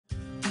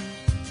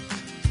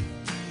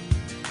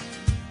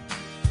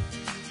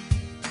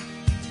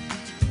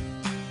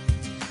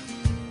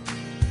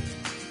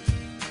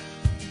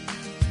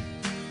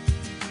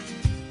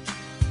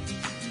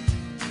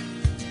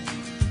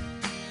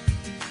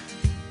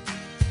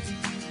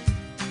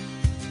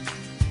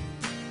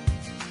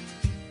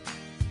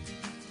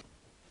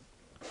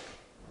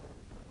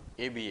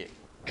ABA.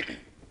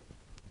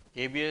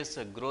 ABA is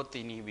a growth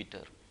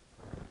inhibitor.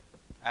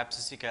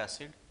 Abscisic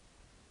acid,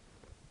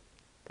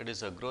 it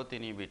is a growth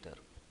inhibitor.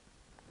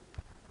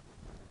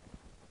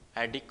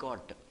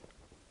 Adicot,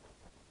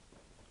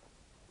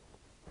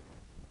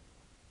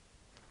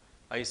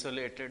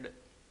 isolated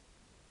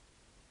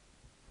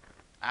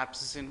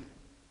abscin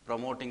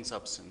promoting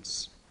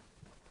substance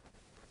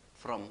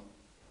from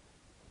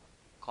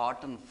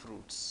cotton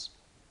fruits.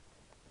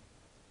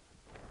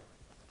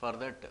 For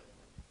that,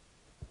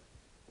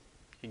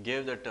 he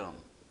gave the term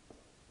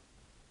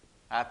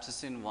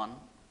abscin 1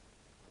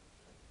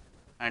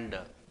 and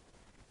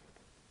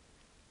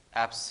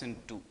abscin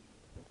 2.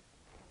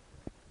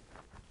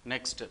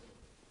 Next,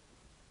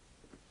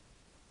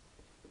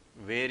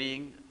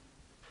 varying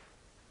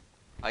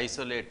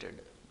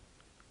isolated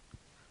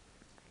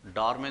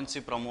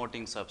dormancy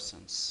promoting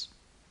substance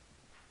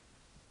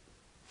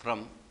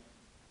from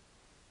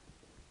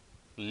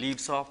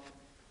leaves of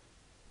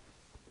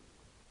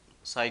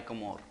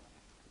sycamore,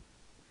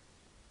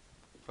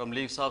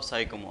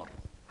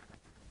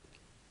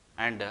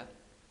 and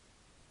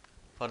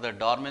for the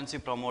dormancy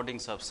promoting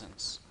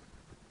substance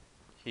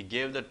he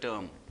gave the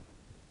term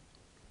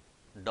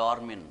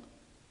dormin.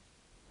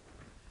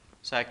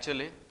 So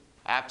actually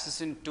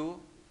abscin 2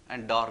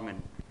 and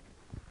dormin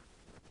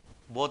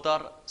both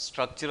are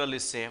structurally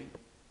same.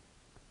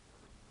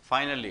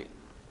 Finally,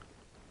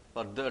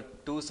 for the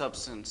two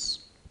substance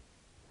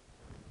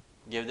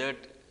gave the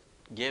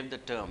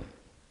term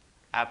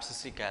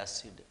abscisic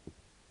acid.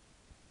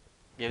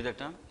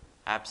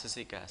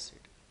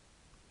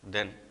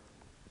 Then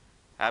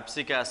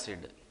abscisic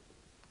acid,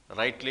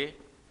 rightly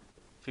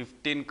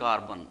 15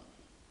 carbon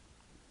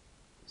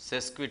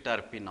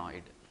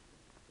sesquiterpenoid,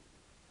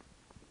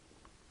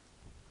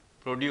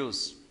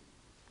 produce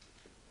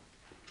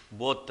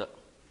both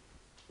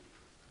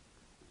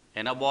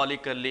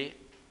anabolically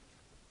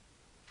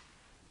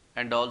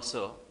and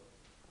also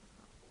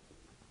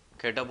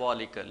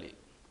catabolically.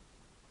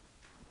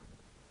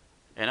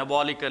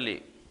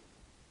 Anabolically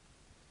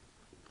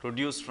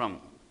produced from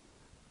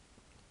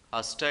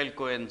acetyl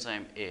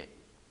coenzyme A,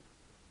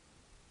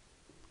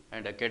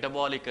 and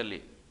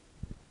catabolically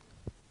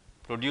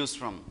produced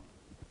from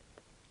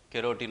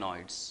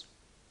carotenoids.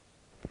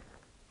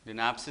 Then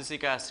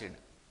abscisic acid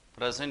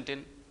present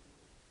in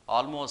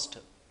almost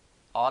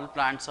all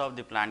plants of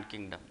the plant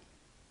kingdom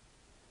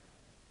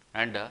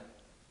and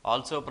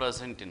also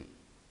present in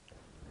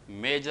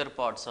major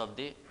parts of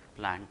the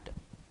plant.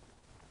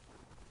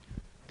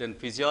 Then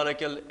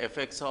physiological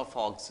effects of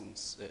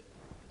auxins,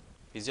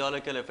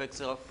 physiological effects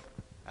of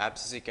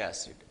abscisic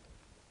acid: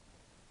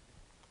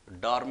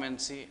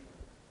 dormancy,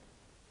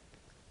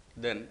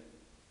 then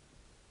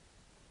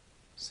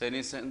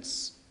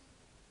senescence,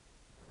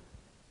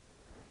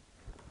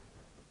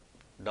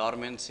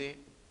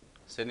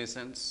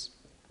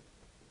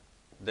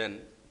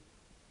 then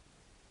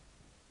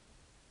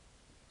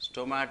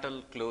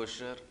stomatal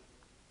closure,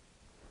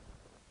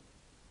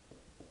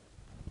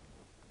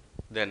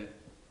 then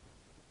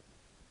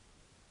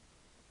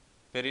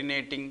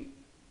perinating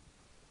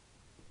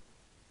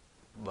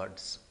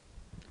buds.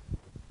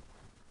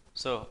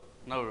 So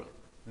now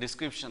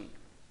description: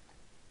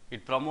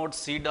 it promotes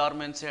seed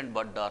dormancy and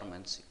bud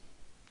dormancy.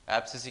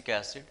 Abscisic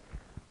acid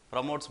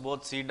promotes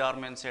both seed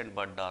dormancy and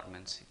bud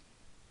dormancy.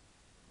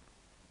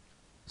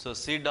 So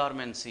seed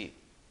dormancy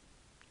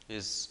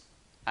is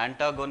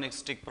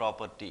antagonistic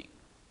property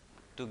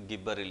to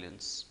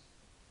gibberellins.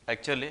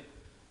 Actually,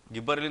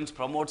 gibberellins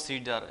promote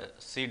seed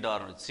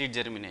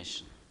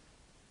germination.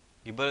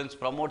 Gibberellins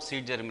promote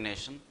seed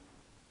germination,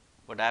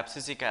 but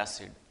abscisic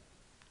acid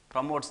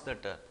promotes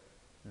that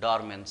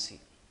dormancy.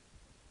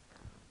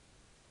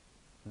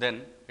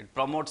 Then it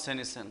promotes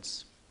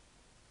senescence.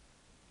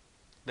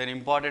 Then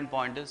important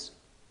point is,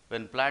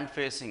 when plant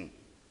facing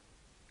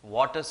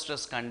water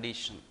stress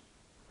condition,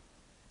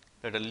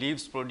 that the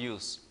leaves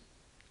produce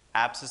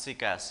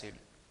abscisic acid.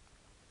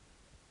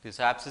 This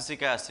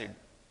abscisic acid,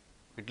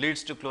 it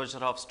leads to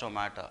closure of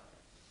stomata,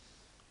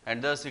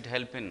 and thus it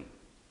helps in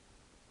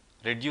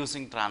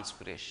reducing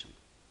transpiration.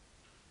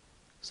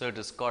 So it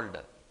is called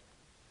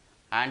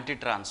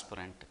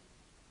anti-transparent,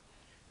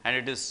 and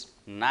it is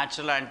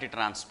natural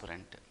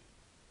anti-transparent.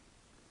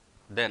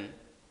 Then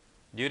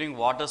during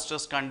water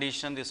stress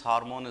condition, this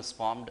hormone is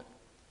formed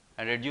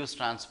and reduce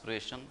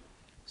transpiration.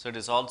 So it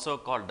is also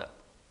called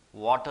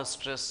water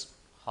stress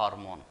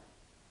hormone.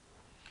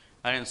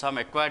 And in some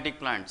aquatic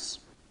plants,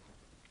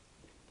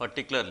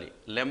 particularly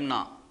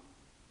lemna,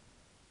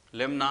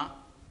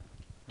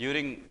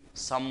 during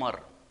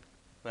summer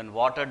when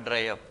water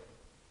dry up,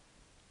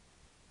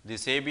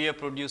 this ABA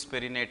produce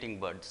perinating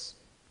buds.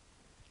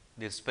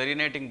 These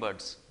perinating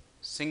buds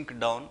sink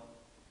down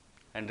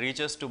and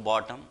reaches to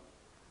bottom,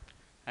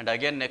 and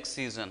again next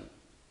season,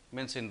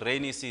 means in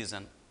rainy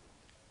season,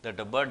 that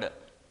the bud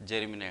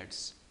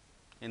germinates.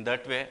 In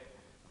that way,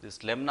 this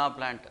lemna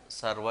plant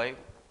survive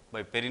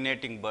by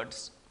perinating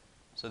buds.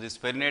 So these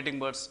perinating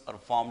buds are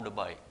formed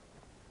by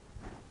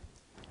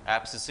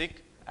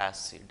abscisic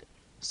acid.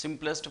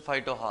 Simplest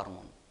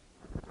phytohormone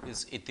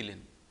is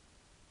ethylene.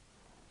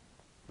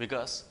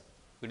 because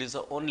it is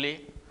the only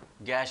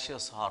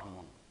gaseous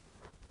hormone,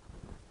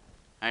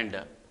 and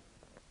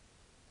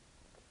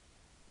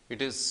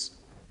it is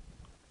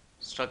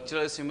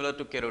structurally similar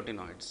to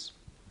carotenoids,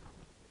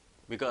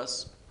 because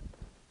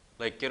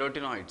like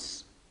carotenoids,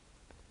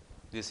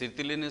 this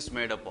ethylene is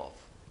made up of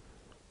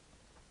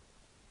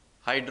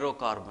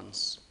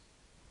hydrocarbons,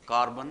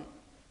 carbon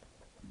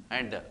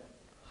and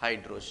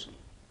hydrogen.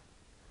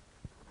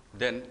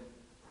 Then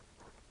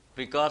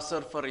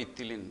precursor for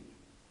ethylene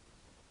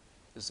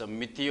is a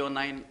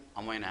methionine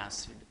amino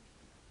acid.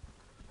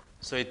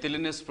 So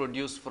ethylene is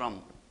produced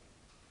from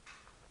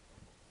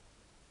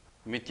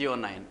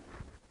methionine.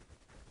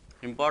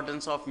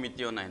 Importance of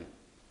methionine: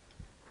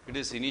 it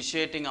is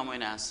initiating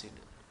amino acid.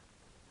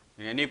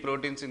 In any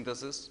protein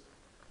synthesis,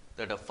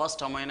 that the first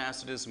amino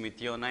acid is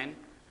methionine,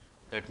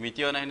 that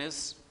methionine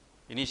is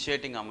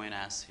initiating amino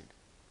acid.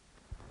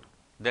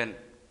 Then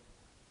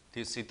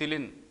this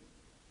ethylene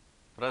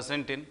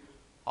present in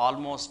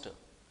almost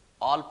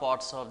all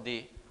parts of the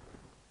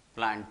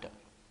plant.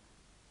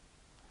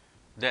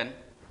 Then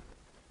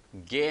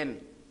Gain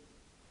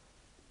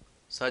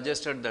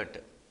suggested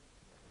that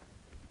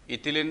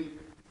ethylene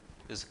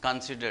is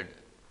considered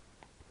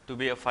to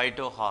be a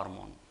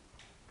phytohormone,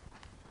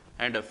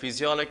 and the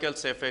physiological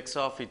effects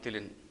of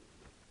ethylene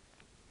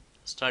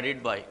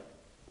studied by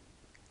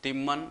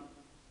Timman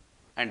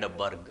and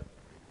Berg.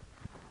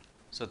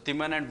 So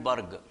Timman and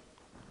Berg,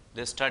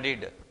 they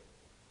studied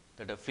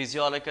that the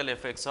physiological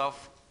effects of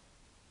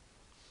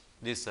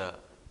this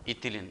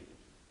ethylene,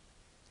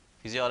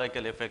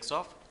 physiological effects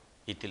of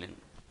ethylene.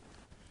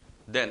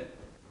 Then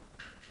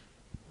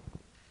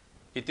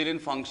ethylene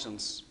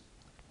functions.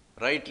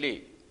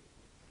 Rightly,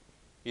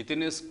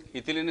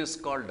 ethylene is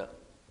called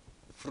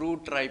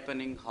fruit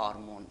ripening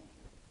hormone.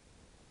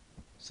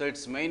 So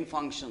its main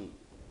function,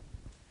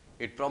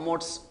 it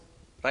promotes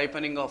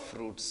ripening of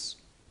fruits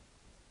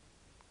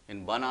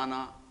in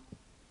banana,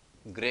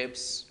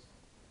 grapes,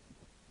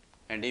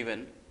 and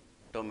even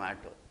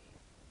tomato.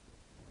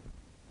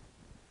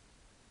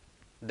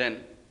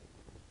 Then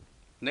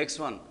next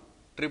one,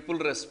 triple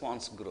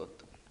response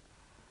growth.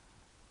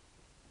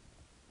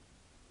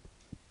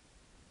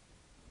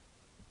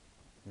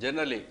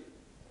 Generally,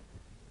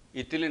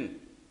 ethylene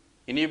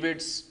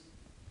inhibits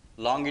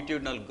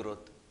longitudinal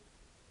growth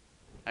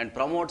and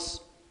promotes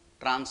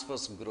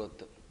transverse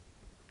growth.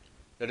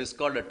 That is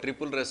called a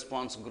triple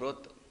response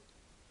growth,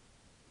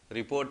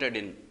 reported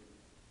in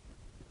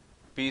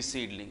pea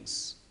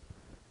seedlings.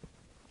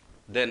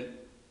 Then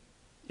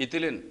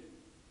ethylene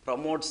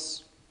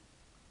promotes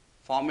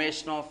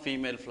formation of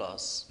female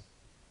flowers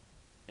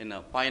in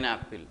a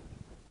pineapple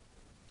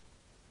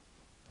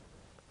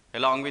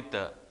along with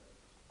the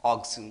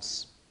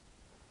auxins.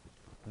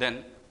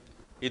 Then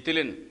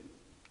ethylene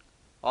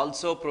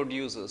also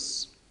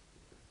produces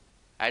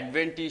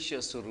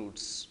adventitious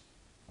roots.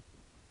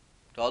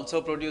 It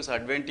also produces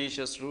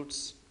adventitious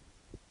roots.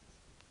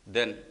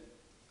 Then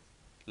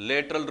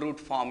lateral root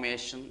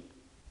formation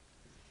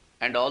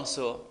and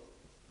also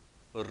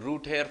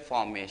root hair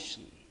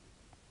formation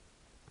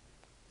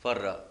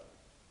for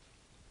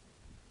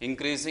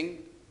increasing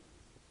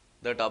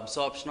that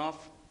absorption of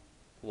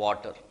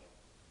water.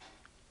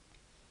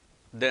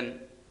 Then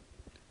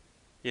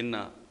in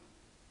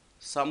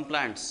some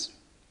plants,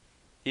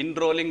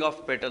 inrolling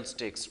of petals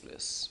takes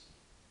place.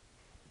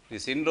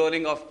 This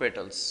inrolling of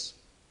petals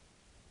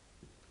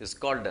is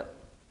called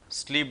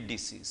sleep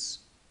disease,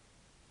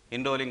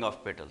 inrolling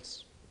of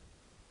petals.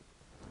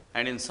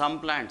 And in some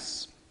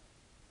plants,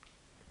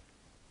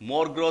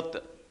 more growth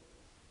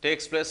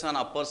takes place on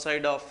upper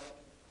side of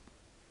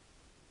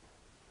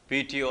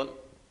petiole,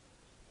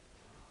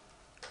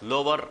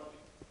 lower,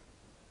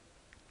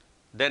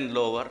 then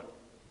lower.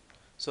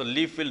 So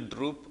leaf will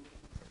droop.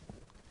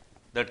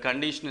 That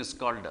condition is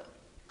called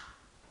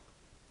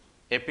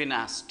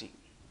epinasty.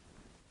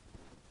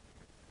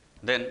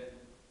 Then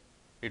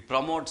it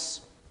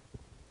promotes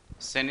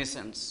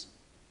senescence,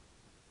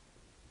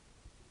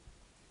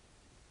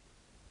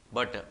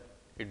 but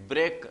it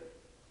breaks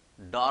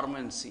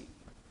dormancy.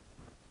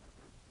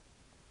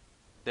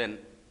 Then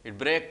it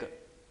breaks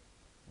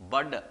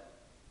bud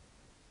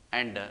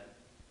and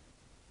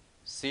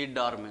seed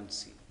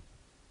dormancy.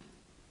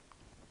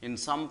 In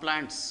some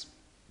plants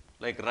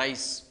like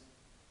rice,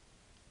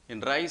 in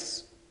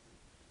rice,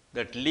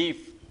 that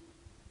leaf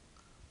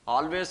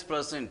always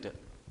present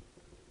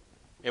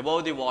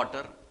above the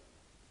water.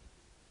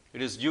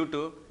 It is due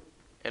to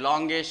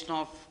elongation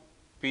of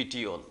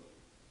petiole.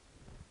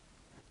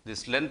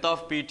 This length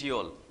of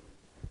petiole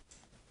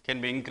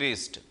can be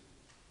increased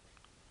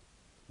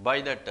by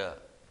that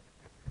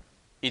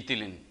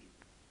ethylene.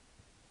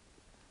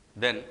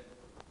 Then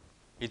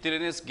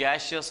ethylene is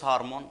gaseous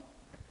hormone.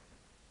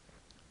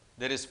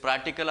 There is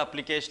practical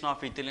application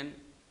of ethylene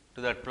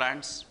to that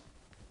plants.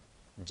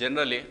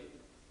 Generally,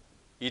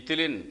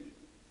 ethylene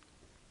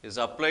is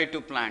applied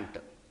to plant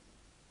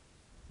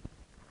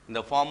in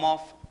the form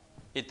of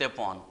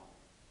ethepon.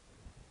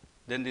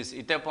 Then this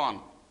ethepon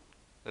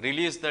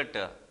release that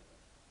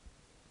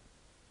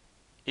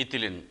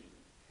ethylene.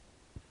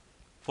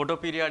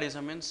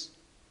 Photoperiodism means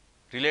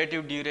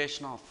relative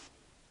duration of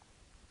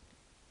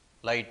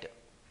light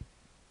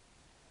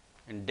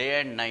in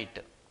day and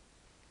night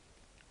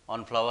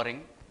on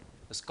flowering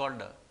is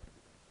called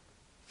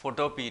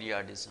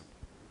photoperiodism.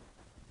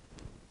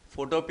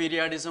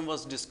 Photoperiodism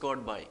was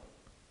discovered by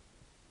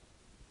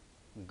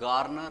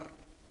Garner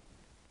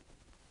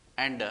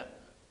and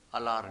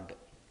Allard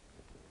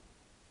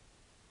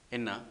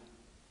in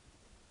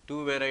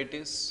two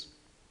varieties.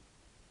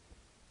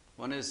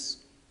 One is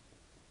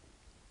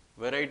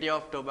variety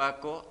of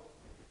tobacco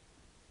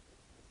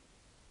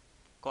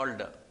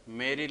called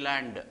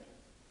Maryland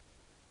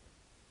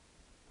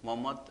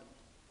Mammoth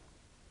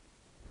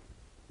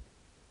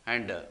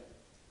and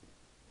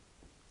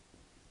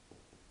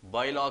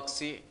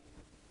Biloxi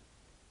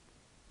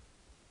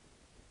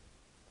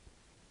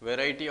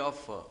variety of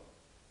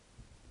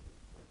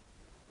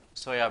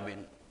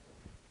soybean,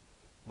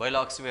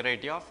 Biloxi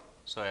variety of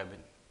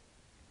soybean.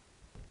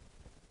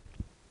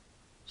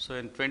 So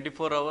in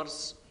 24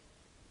 hours,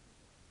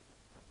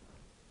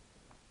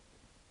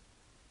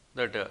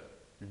 that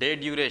day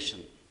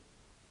duration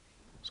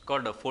is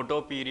called a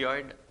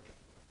photoperiod,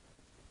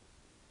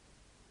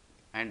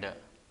 and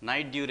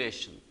night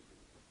duration,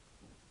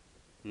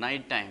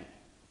 night time,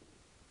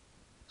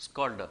 is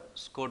called a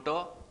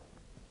scotoperiod.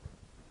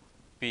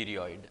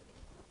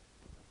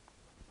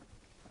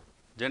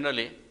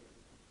 Generally,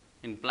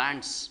 in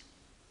plants,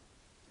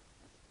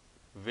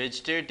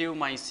 vegetative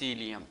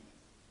mycelium,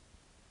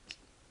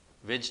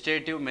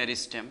 vegetative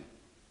meristem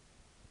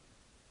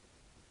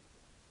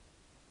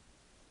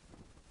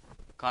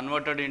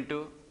converted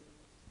into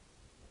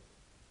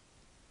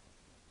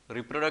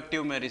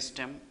reproductive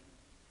meristem,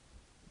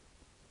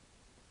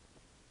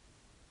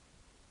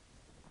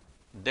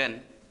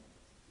 then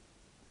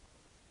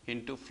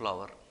into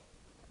flower.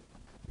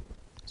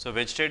 So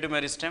vegetative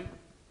meristem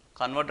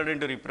converted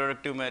into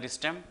reproductive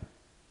meristem,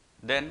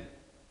 then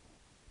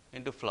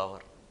into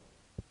flower.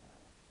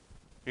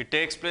 It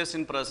takes place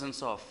in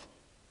presence of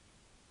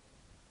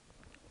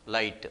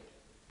light.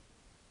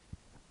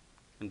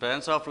 In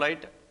presence of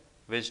light,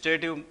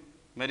 vegetative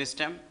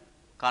meristem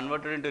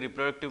converted into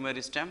reproductive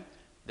meristem,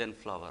 then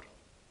flower.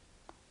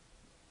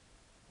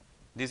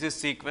 This is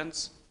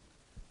sequence.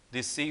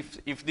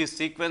 If this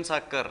sequence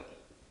occur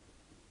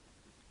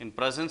in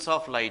presence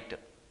of light,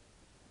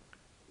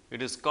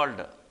 it is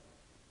called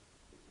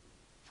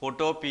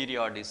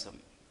photoperiodism.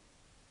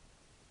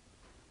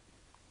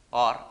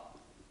 Or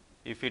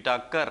if it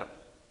occur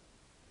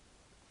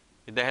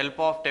with the help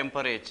of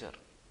temperature,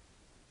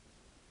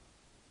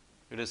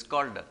 it is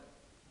called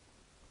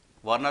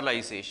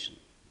vernalization,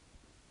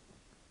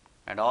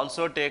 and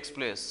also takes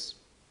place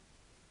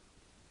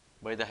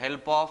by the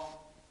help of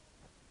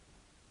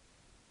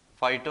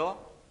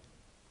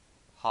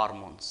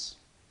phytohormones.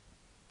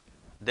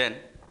 Then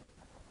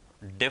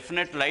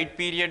definite light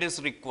period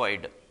is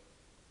required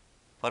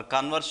for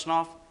conversion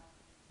of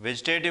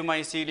vegetative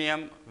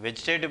mycelium,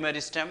 vegetative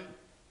meristem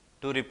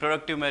to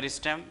reproductive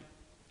meristem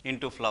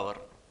into flower.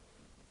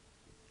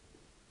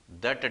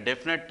 That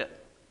definite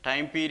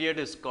time period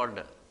is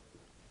called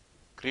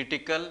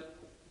critical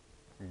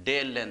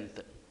day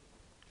length.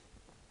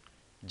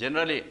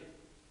 Generally,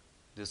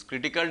 this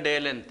critical day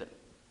length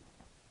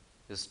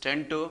is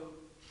 10 to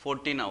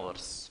 14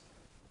 hours.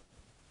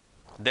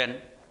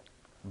 Then,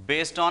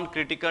 based on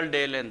critical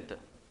day length,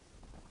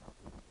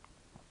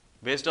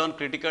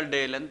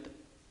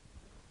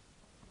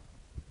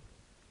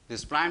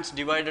 this plants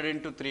divided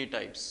into three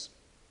types: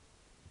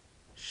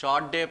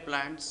 short day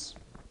plants,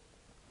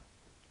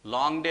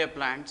 long day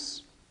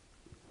plants,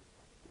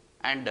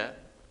 and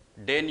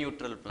day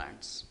neutral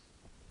plants.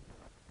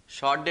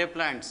 Short day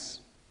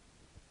plants,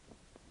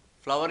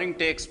 flowering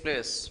takes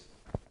place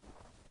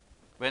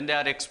when they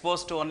are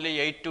exposed to only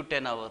 8 to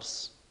 10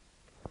 hours.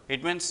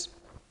 It means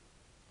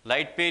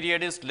light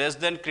period is less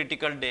than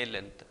critical day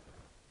length.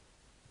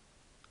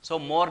 So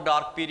more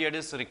dark period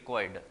is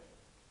required.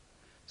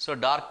 So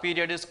dark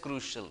period is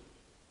crucial.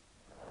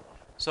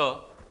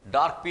 So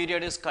dark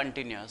period is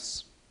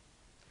continuous.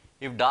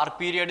 If dark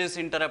period is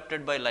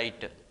interrupted by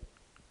light,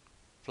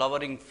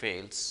 flowering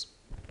fails.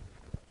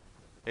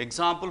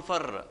 Example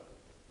for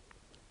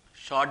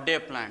short day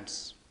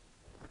plants: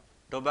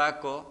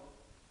 tobacco,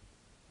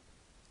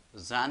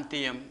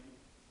 xanthium,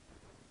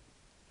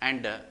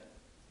 and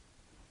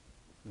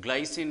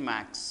glycine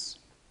max.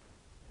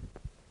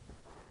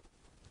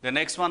 The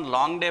next one,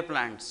 long day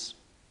plants.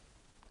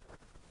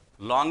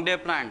 Long day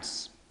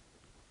plants,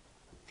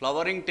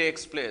 flowering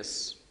takes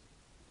place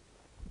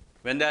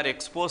when they are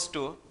exposed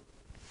to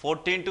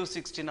 14 to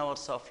 16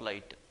 hours of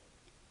light.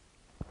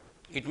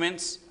 It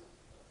means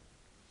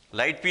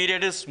light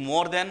period is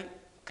more than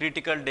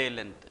critical day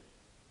length.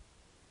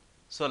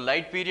 So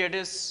light period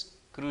is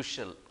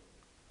crucial.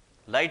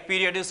 Light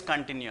period is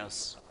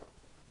continuous.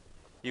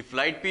 If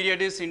light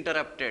period is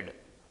interrupted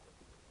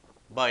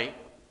by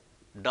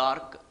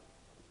dark,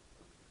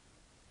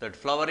 that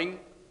flowering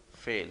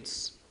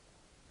fails.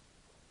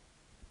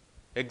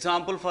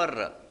 Example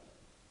for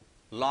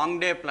long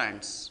day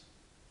plants.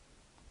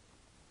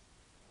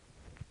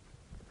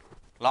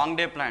 Long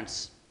day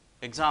plants,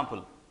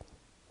 example,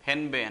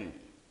 henbane,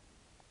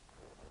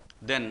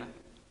 then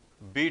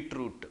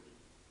beetroot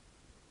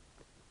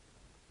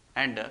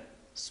and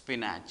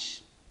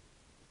spinach.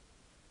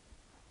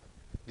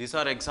 These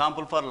are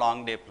example for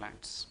long day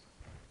plants.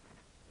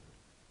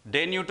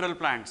 Day neutral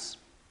plants,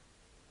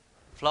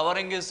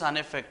 flowering is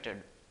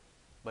unaffected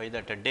by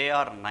that day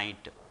or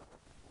night,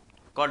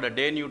 called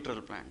day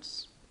neutral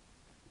plants.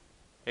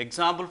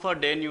 Example for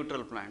day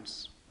neutral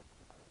plants,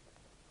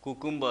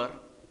 cucumber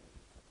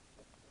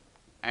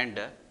and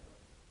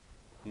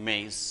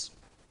maize.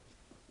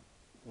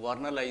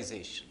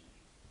 Vernalization.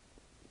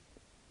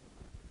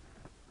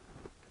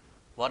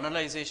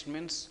 Vernalization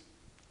means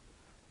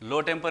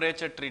low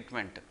temperature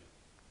treatment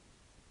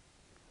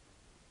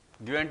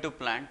given to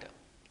plant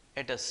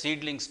at a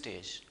seedling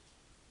stage.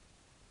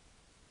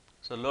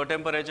 So, low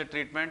temperature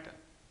treatment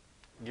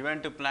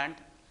given to plant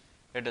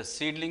at a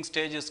seedling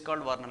stage is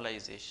called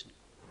vernalization.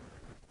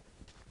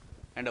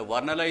 And a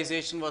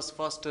vernalization was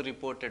first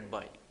reported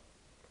by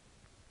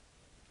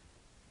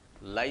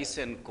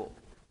Lysenko.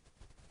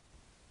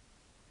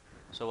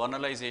 So,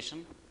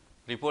 vernalization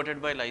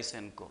reported by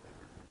Lysenko.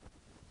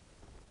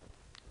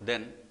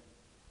 Then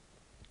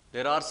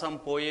there are some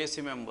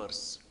poaceae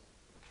members.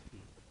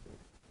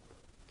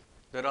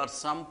 There are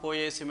some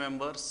poaceae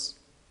members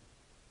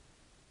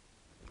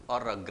or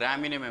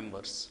graminea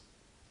members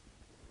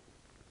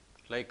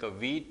like a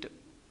wheat.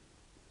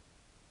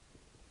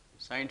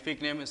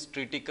 Scientific name is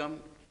Triticum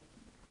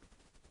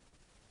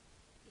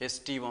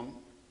aestivum,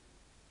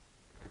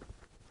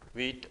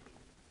 wheat,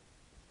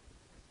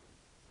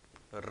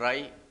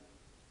 rye,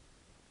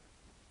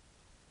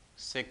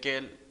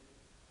 secale,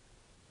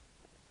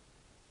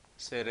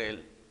 cereal,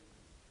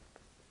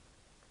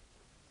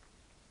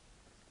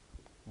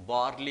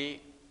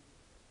 barley,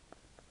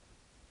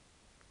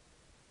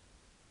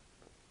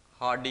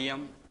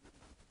 hardium,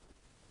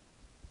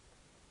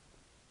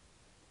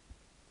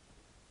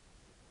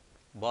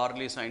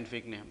 barley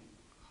scientific name,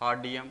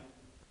 hardium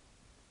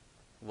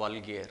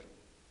vulgare.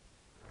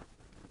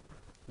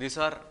 These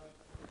are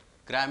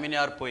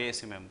graminea or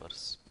poaceae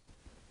members.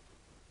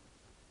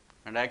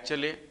 And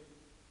actually,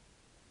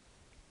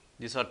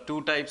 these are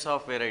two types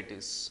of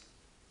varieties,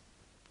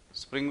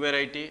 spring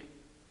variety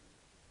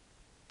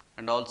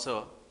and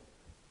also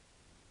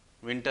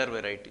winter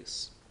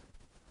varieties,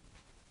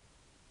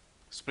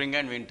 spring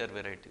and winter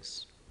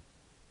varieties.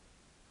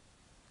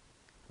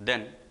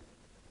 Then,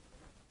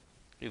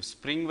 if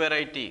spring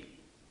variety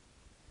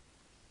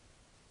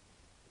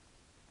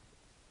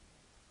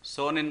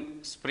sown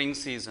in spring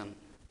season,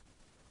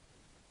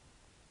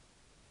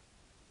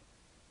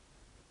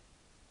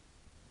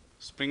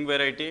 spring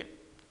variety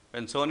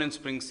when sown in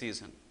spring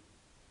season,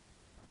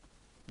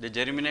 they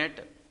germinate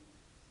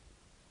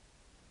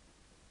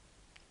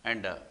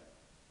and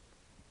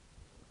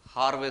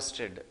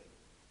harvested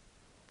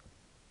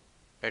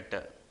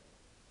at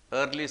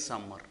early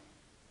summer,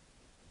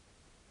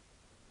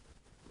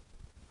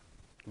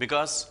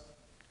 because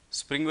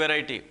spring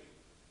variety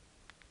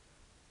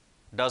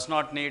does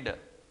not need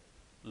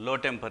low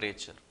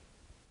temperature.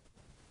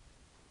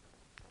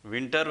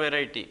 Winter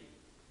variety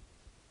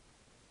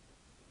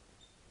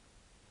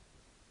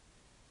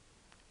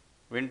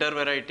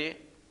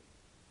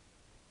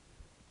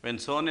when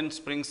sown in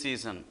spring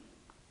season,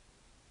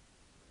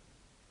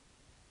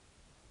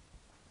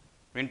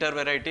 winter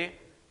variety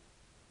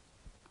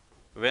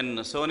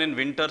when sown in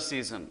winter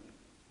season,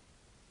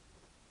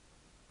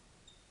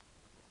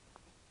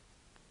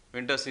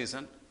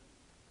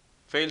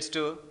 fails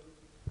to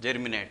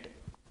germinate,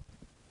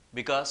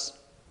 because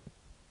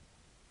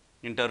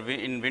in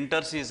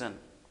winter season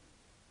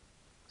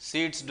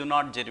seeds do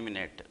not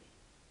germinate,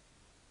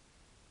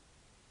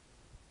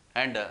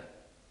 and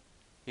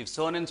if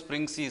sown in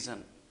spring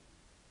season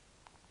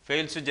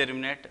fails to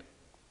germinate,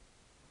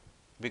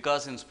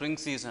 because in spring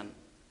season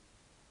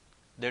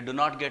they do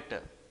not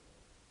get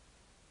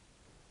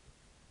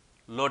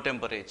low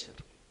temperature.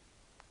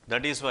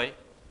 That is why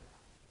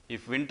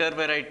if winter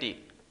variety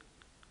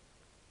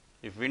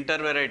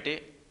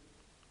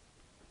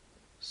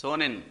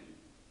sown in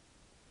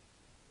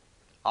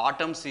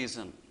autumn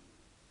season,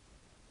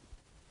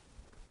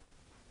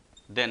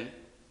 then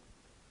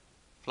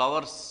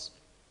flowers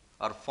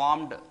are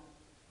formed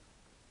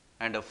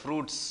and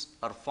fruits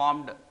are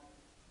formed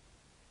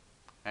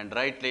and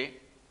rightly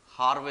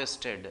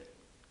harvested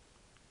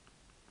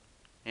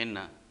in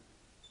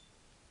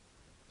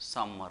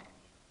summer.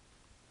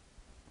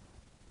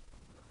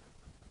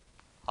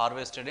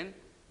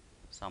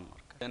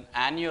 Then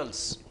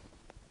annuals.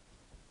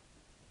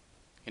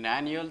 In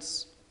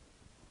annuals,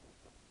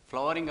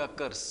 flowering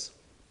occurs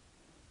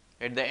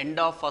at the end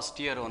of first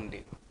year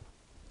only,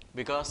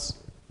 because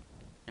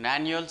in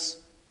annuals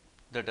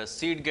that a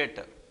seed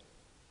get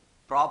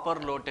proper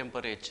low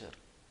temperature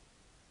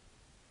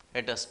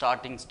at a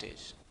starting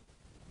stage.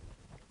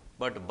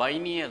 But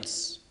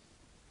biennials,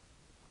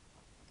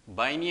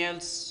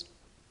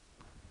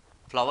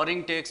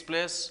 flowering takes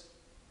place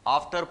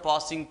after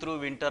passing through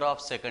winter of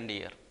second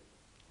year.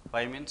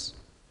 Why means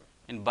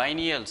in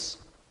biennials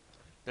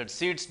that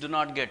seeds do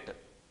not get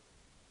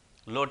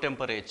low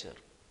temperature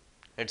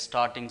at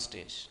starting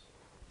stage.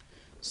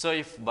 So,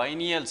 if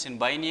biennials, in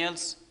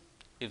biennials,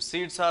 if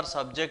seeds are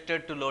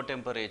subjected to low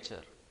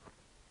temperature,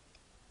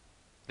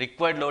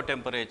 required low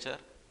temperature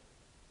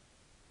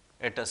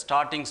at a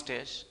starting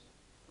stage,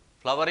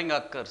 flowering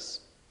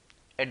occurs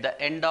at the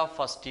end of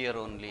first year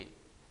only.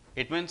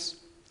 It means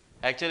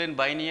actually in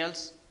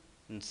biennials,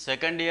 in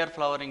second year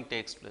flowering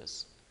takes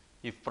place.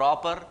 If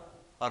proper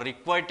or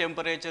required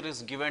temperature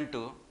is given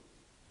to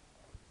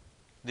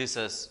this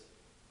as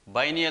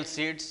biennial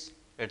seeds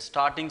at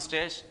starting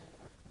stage,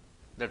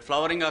 that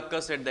flowering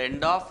occurs at the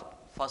end of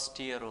first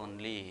year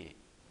only.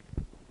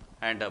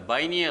 And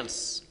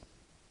biennials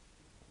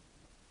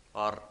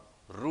are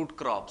root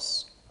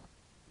crops.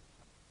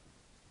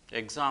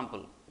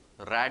 Example,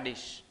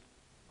 radish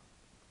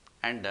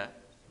and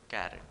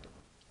carrot.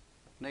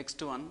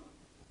 Next one,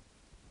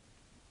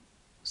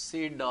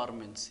 seed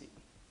dormancy.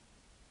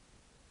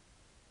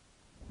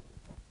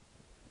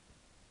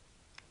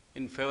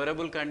 In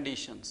favorable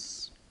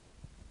conditions,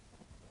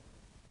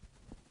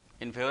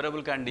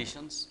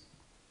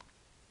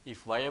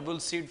 if viable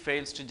seed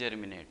fails to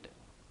germinate,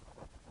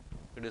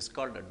 it is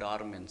called a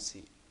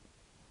dormancy.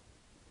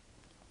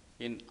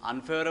 In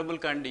unfavorable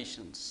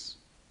conditions,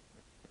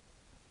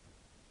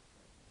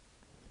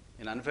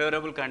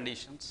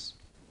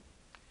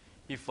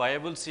 if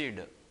viable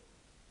seed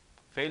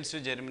fails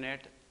to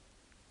germinate,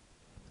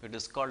 it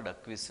is called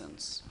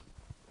acquiescence.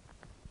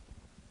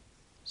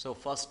 So,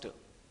 first,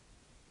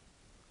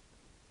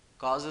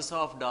 causes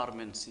of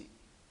dormancy.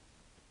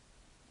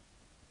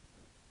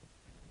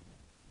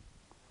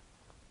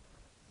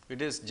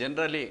 It is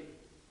generally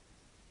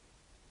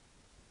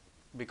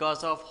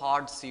because of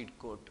hard seed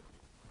coat.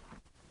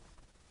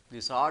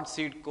 This hard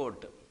seed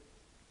coat,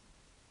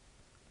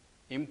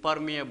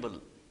 impermeable,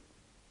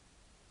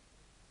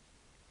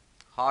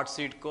 hard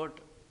seed coat,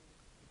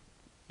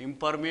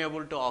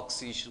 impermeable to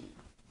oxygen.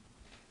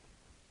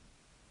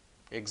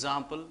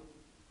 Example,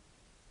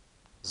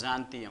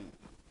 xanthium.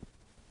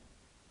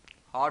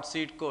 Hard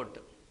seed coat,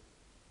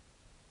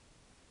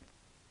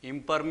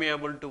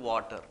 impermeable to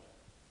water.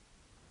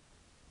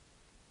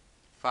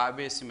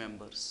 Fabaceae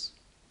members.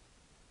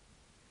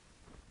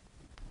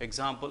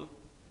 Example,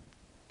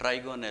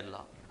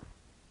 trigonella.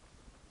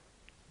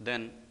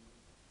 Then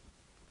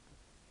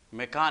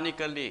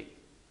mechanically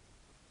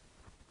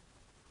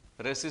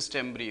resist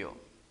embryo.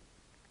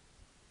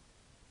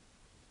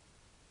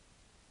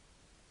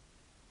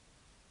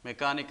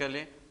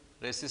 Mechanically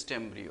resist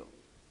embryo.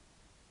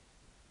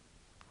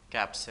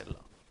 Capsella.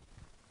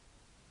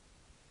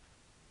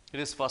 It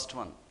is first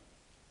one,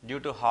 due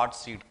to hard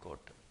seed coat.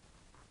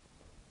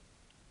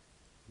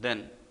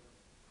 Then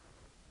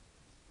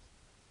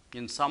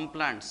in some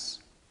plants,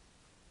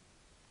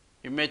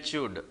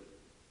 immature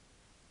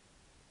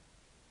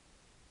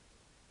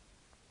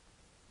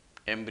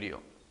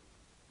embryo,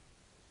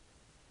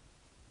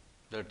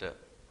 that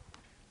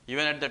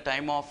even at the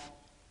time of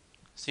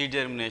seed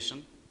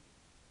germination,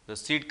 the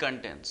seed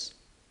contains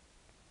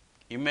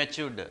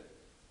immature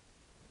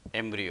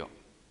embryo.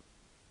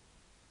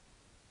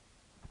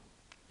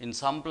 In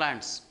some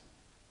plants,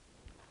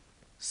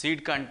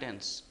 seed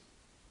contains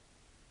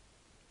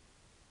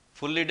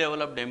fully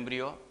developed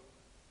embryo,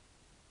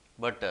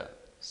 but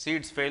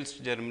seeds fails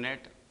to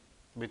germinate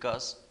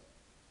because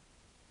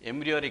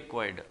embryo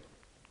required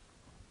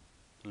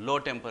low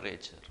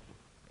temperature.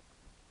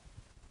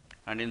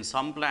 And in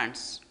some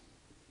plants,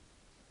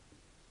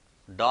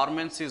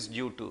 dormancy is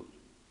due to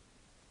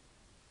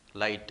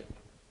light.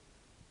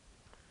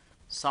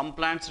 Some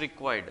plants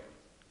required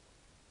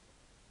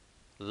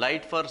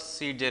light for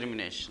seed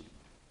germination,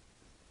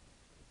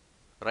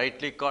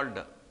 rightly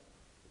called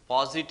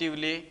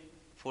positively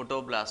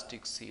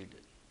photoblastic seed.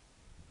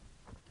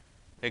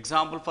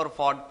 Example for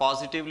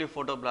positively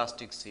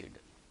photoblastic seed,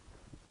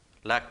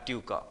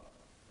 lactuca.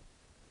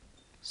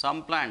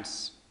 Some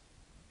plants,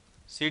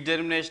 seed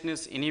germination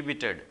is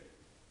inhibited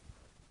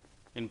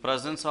in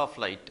presence of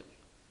light,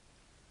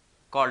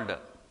 called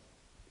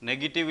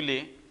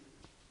negatively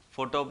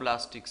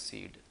photoblastic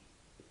seed.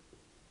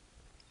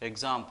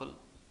 Example,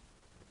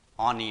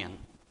 onion.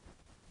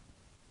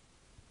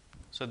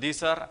 So,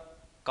 these are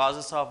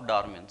causes of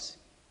dormancy.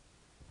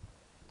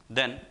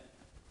 Then,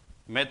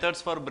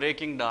 methods for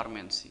breaking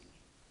dormancy.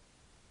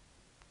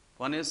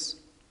 One is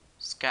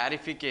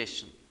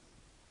scarification.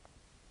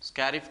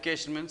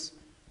 Scarification means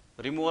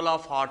removal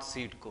of hard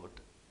seed coat.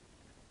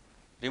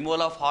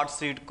 Removal of hard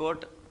seed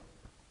coat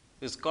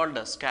is called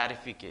a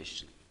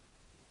scarification.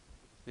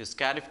 The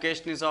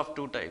scarification is of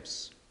two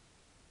types: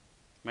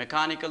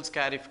 mechanical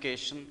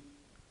scarification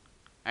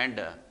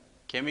and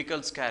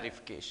chemical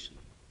scarification.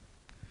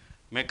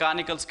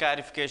 Mechanical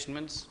scarification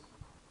means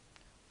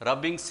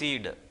rubbing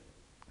seed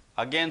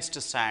against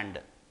sand.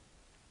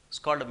 It's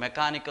called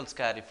mechanical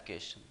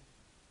scarification.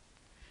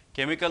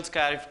 Chemical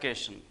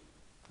scarification,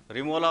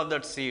 removal of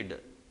that seed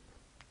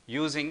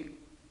using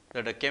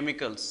that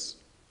chemicals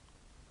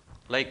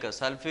like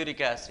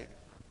sulfuric acid,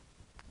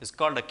 is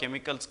called a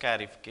chemical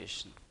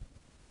scarification.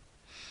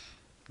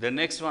 The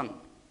next one,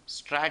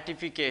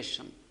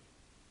 stratification.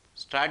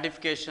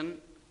 Stratification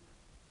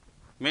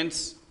means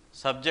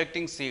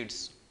subjecting seeds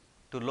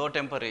to low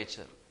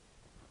temperature.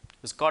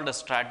 It's called a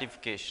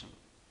stratification.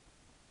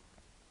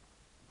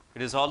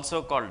 It is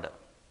also called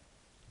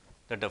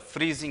that a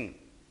freezing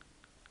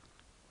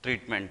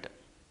treatment.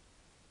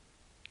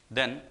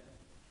 Then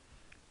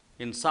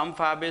in some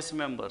fabaceous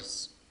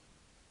members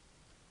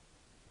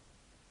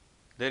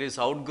there is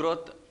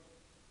outgrowth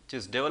which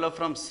is developed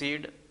from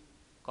seed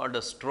called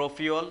a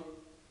strophiole.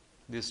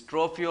 The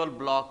strophiole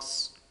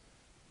blocks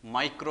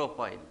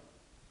micropyle.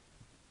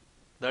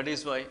 That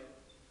is why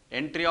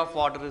entry of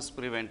water is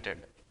prevented.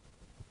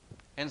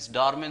 Hence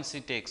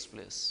dormancy takes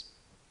place.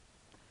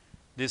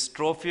 This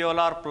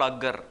trophiolar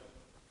plugger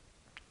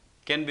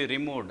can be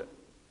removed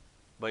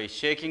by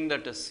shaking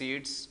the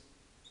seeds.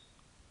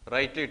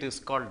 Rightly it is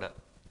called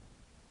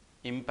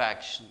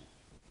impaction.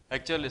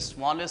 Actually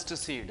smallest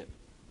seed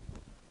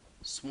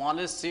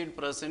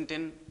present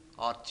in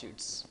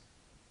orchids.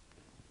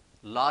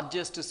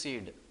 Largest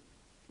seed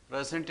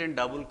present in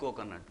double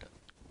coconut.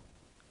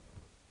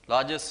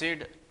 Largest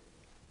seed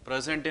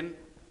present in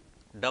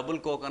double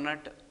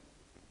coconut,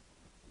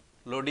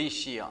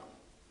 Lodicea,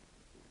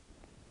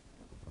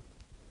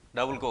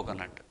 double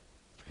coconut.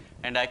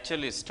 And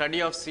actually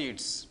study of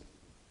seeds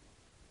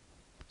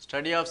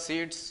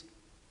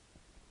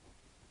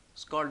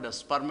is called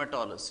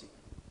spermatology.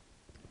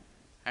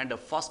 And the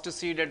first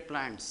seeded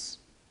plants,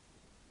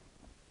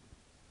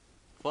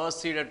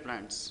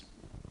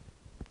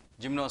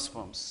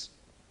 gymnosperms.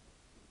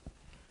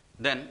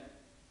 Then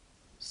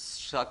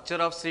structure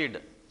of seed,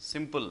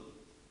 simple.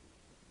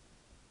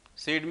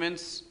 Seed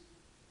means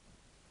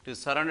it is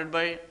surrounded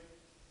by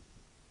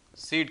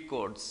seed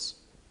coats.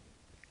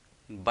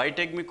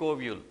 Bitegmic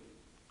ovule,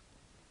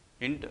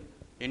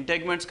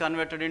 integments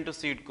converted into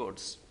seed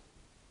coats.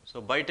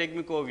 So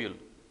bitegmic ovule,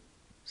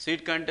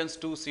 seed contains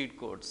 2 seed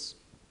coats.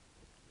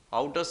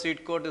 Outer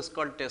seed coat is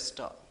called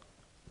testa.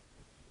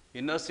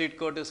 Inner seed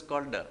coat is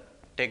called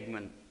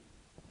tegmen.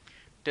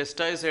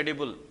 Testa is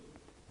edible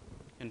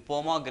in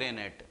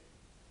pomegranate.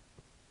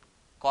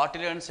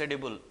 Cotyledons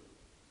edible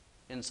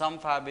in some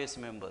fabaceous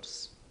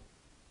members,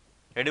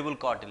 edible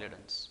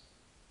cotyledons.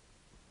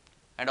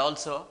 And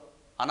also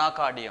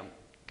anacardium,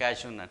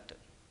 cashew nut.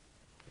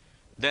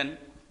 Then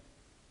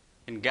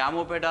in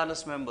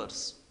gamopetalous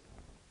members,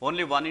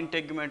 only one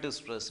integument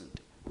is present.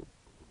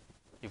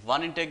 If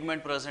one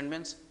integument present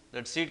means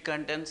that seed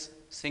contains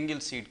single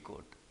seed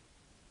coat.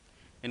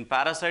 In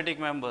parasitic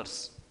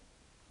members,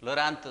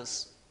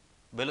 Loranthus,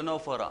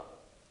 Belanophora,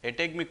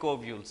 ategmic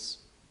ovules.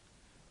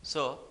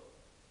 So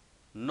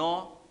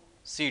no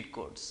seed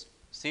coats.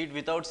 Seed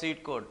without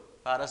seed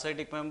coat,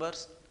 parasitic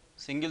members,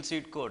 single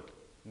seed coat.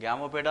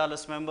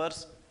 Gamopetalous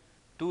members,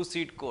 2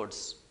 seed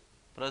coats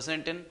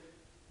present in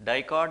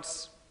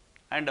dicots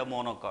and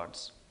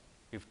monocots.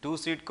 If 2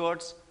 seed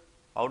coats,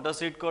 outer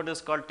seed coat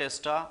is called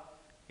testa,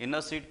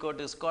 inner seed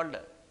coat is called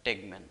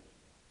tegmen.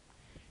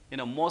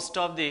 In most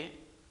of the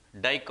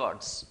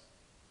dicots,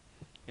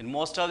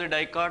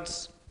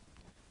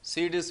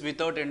 seed is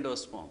without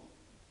endosperm.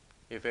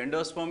 If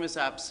endosperm is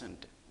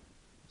absent,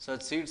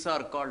 such seeds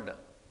are called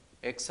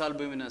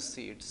exalbuminous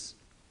seeds,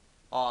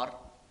 or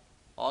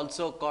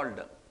also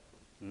called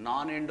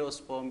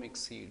non-endospermic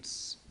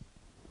seeds.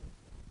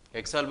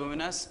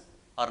 Exalbuminous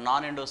or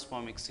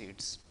non-endospermic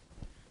seeds,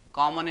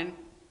 common in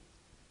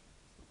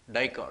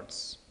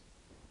dicots,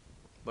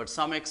 but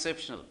some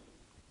exceptional.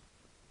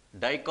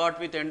 Dicot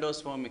with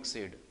endospermic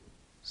seed,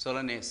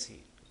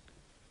 Solanaceae,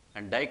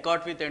 and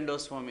dicot with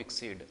endospermic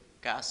seed,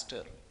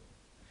 castor.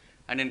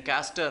 And in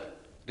castor,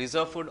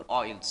 reserve food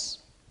oils.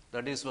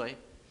 That is why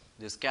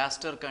this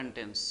castor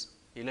contains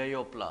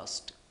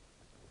elaioplast.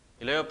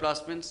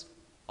 Elaioplast means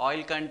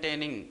oil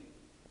containing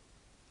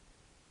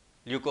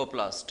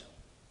leucoplast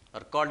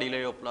are called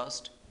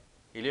elaioplast.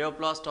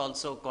 Elaioplast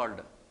also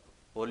called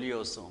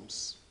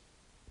oleosomes.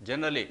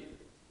 Generally,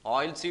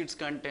 oil seeds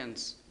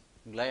contains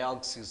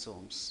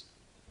glyoxysomes.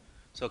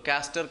 So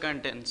castor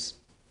contains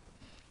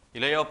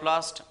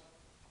elaioplast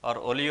or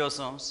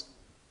oleosomes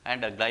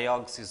and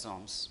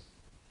glyoxysomes.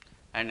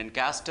 And in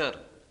castor,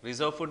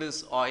 reserve food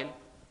is oil.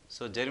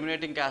 So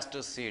germinating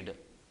castor seed,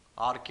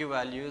 RQ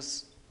value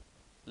is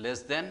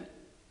less than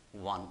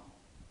 1.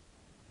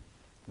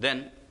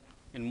 Then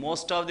in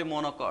most of the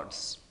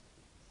monocots,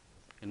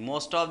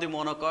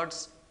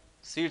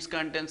 seeds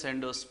contains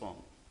endosperm.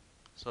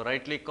 So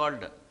rightly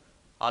called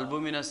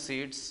albuminous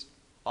seeds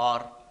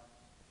or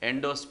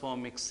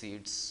endospermic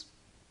seeds.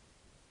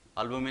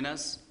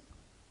 Albuminous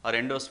or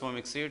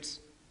endospermic seeds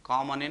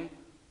common in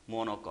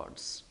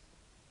monocots.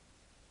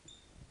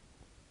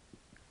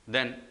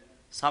 Then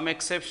some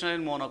exceptional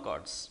in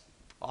monocots,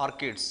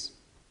 orchids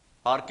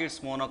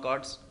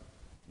monocots,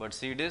 but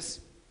seed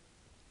is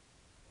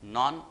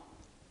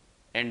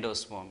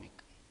non-endospermic.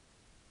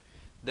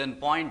 Then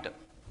point,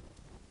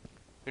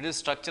 it is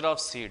structure of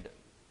seed.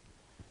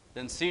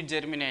 Then seed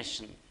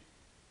germination.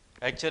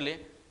 Actually,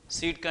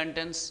 seed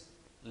contains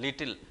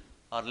little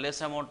or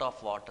less amount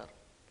of water.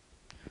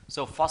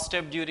 So first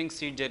step during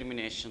seed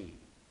germination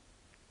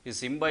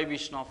is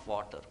imbibition of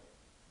water.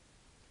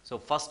 So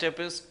first step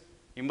is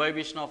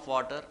imbibition of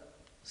water,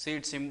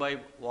 seeds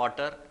imbibe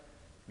water,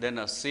 then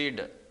a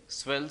seed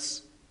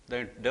swells,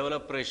 then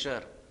develop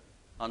pressure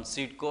on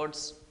seed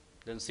coats,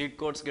 then seed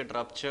coats get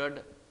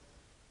ruptured,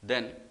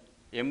 then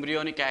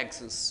embryonic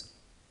axis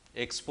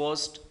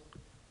exposed,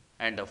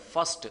 and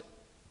first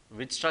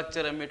which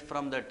structure emit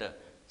from that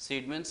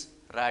seed means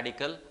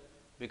radicle,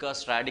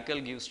 because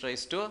radicle gives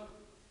rise to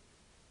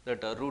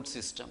that root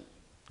system.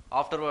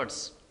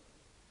 Afterwards,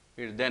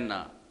 it then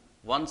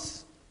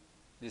once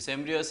this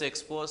embryo is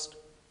exposed,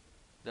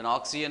 then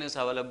oxygen is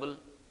available,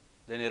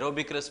 then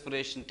aerobic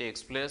respiration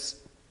takes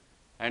place,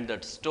 and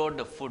that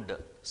stored food,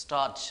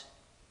 starch,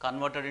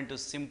 converted into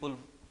simple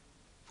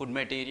food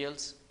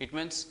materials. It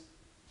means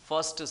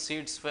first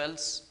seed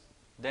swells,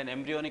 then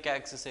embryonic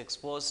axis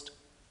exposed,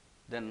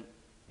 then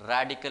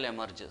radicle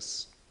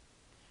emerges.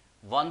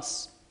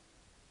 Once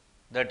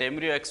that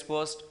embryo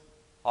exposed,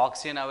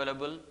 oxygen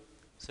available,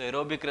 so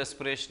aerobic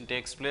respiration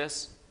takes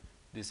place.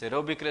 This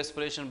aerobic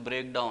respiration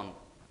break down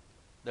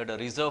that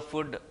reserve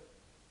food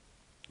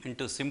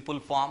into simple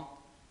form,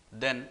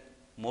 then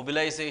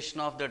mobilization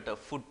of that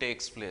food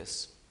takes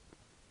place.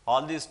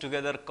 All these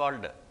together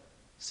called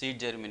seed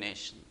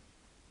germination.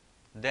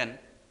 Then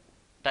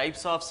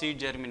types of seed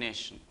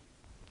germination.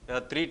 There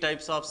are three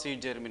types of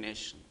seed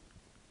germination.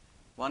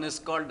 One is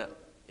called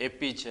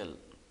epigel.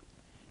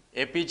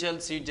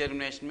 Epigel seed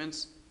germination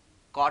means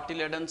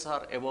cotyledons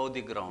are above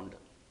the ground.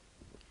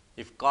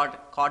 If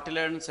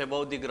cotyledons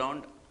above the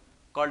ground,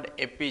 called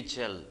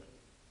epigel.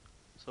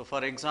 So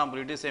for example,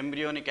 it is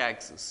embryonic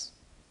axis.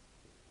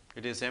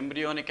 It is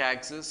embryonic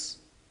axis.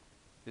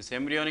 This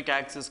embryonic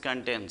axis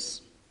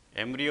contains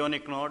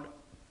embryonic node.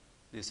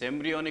 This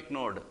embryonic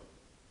node,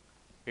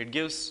 it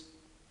gives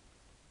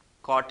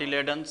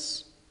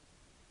cotyledons,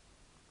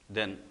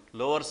 then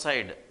lower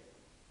side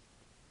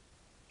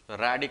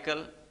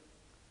radicle,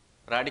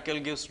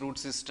 radicle gives root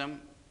system,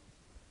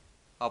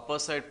 upper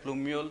side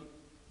plumule,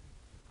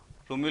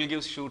 plumule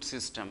gives shoot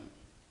system.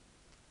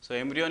 So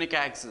embryonic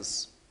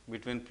axis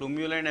between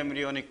plumule and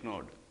embryonic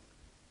node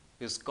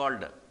is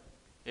called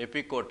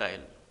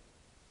epicotyle.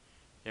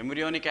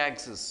 Embryonic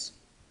axis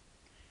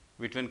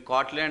between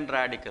cotyledon and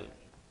radicle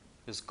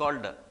is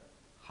called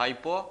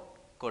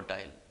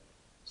hypocotyle.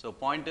 So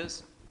point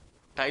is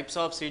types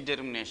of seed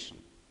germination,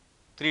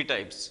 three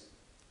types.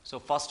 So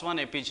first one,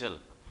 epigel.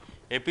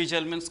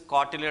 Epigel means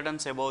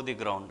cotyledons above the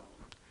ground.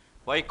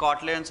 Why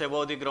cotyledons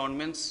above the ground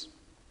means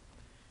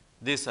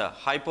this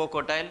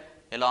hypocotyle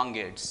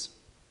elongates.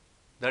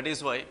 That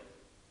is why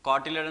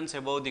cotyledons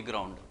above the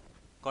ground,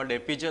 called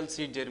epigel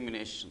seed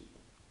germination.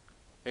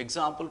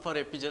 Example for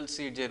epigel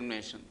seed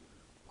germination,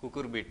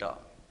 cucurbita.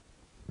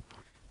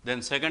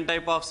 Then second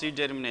type of seed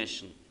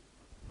germination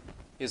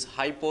is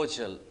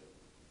hypogel.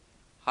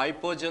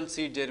 Hypogel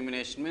seed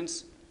germination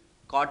means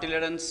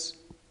cotyledons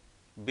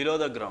below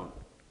the ground.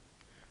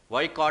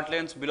 Why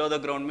cotyledons below the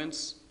ground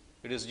means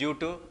it is due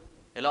to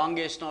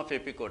elongation of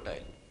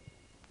epicotyle,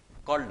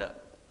 called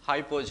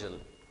hypogel.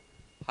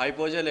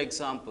 Hypogel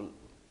example,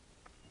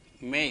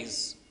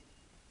 maize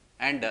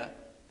and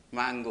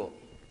mango.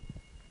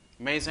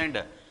 Maize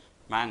and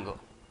mango.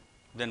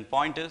 Then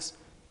point is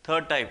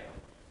third type,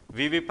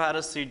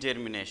 viviparous seed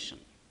germination.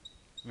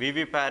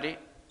 Vivipary,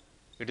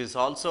 it is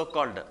also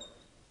called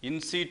in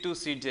situ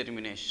seed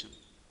germination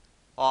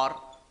or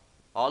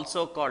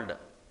also called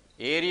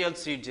aerial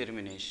seed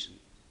germination.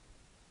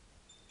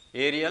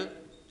 Aerial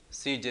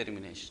seed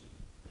germination.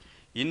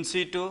 In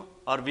situ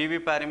or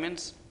vivipary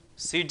means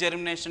seed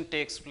germination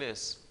takes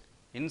place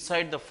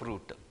inside the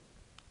fruit.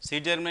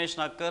 Seed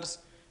germination occurs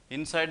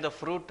inside the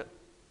fruit,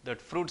 that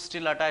fruit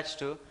still attached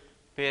to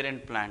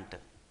parent plant,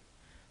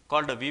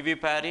 called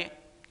vivipary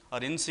or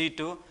in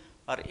situ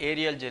or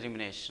aerial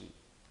germination.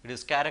 It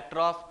is character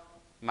of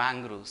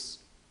mangroves.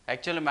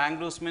 Actually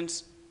mangroves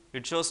means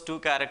it shows two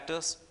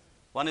characters.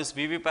 One is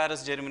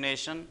viviparous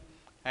germination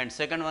and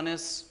second one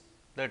is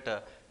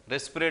that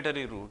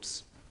respiratory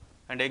roots.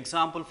 And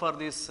example for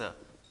this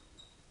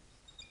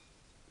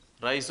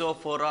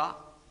rhizophora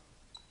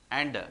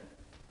and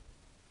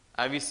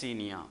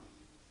Avicennia.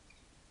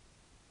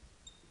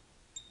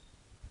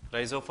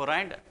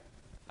 Rhizophora and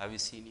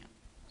Avicennia.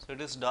 So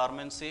it is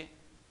dormancy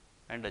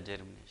and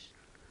germination.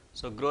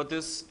 So growth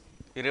is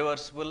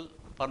irreversible,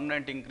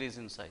 permanent increase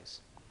in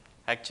size.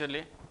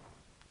 Actually,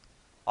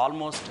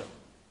 almost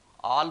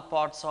all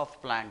parts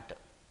of plant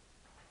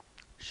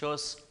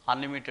shows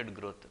unlimited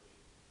growth,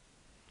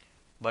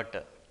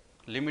 but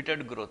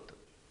limited growth.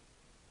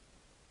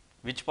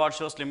 Which part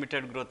shows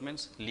limited growth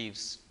means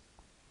leaves.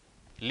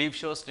 Leaf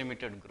shows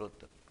limited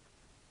growth.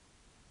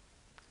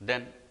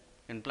 Then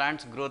in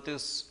plants growth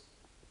is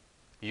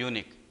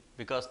unique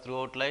because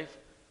throughout life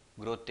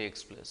growth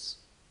takes place.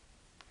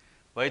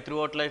 Why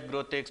throughout life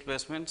growth takes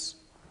place means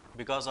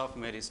because of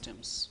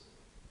meristems.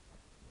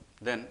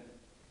 Then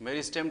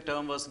meristem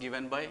term was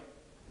given by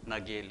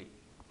Nageli.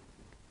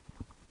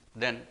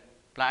 Then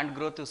plant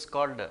growth is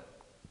called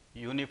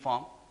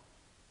uniform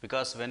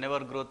because whenever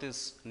growth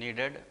is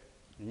needed,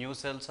 new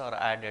cells are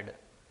added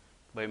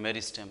by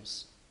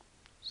meristems.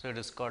 So it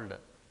is called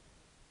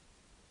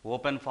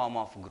open form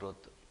of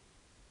growth.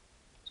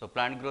 So,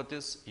 plant growth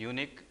is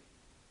unique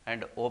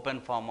and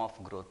open form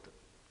of growth.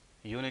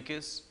 Unique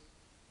is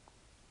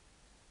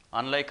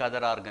unlike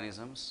other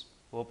organisms,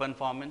 open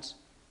form means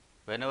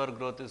whenever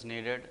growth is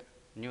needed,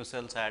 new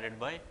cells added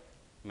by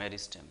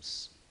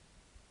meristems.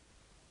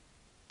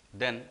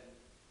 Then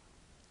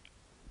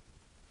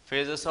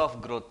phases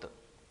of growth.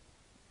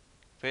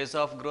 Phase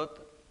of growth,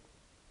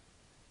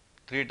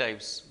 three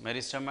types: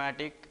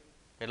 meristematic,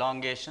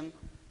 elongation,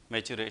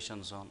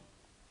 maturation zone.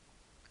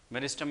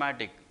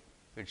 Meristematic,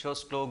 it shows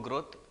slow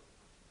growth,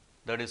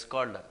 that is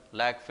called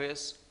lag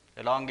phase.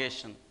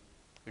 Elongation,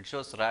 it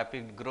shows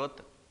rapid growth,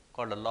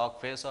 called a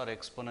log phase or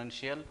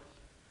exponential.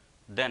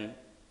 Then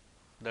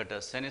that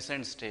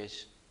senescent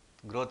stage,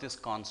 growth is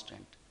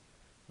constant.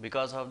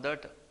 Because of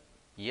that,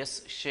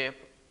 S shape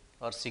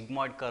or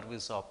sigmoid curve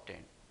is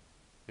obtained.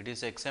 It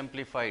is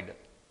exemplified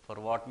for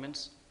what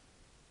means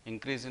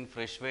increase in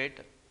fresh weight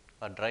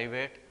or dry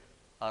weight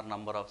or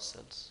number of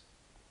cells.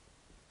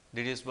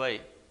 This is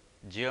by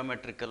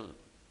geometrical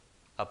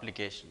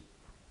application.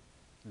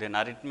 Then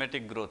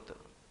arithmetic growth.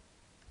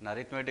 In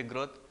arithmetic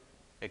growth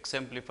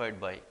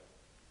exemplified by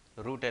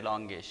root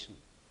elongation.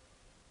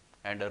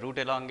 And root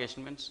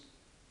elongation means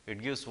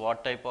it gives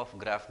what type of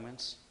graph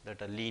means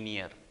that a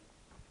linear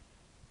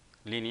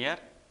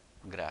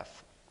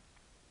graph.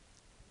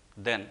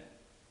 Then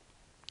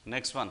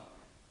next one,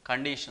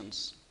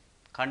 conditions.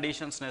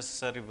 Conditions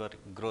necessary for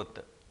growth: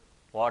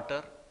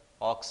 water,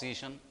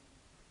 oxygen,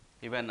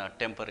 even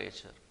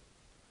temperature.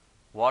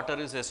 Water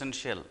is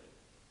essential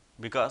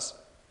because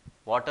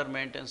water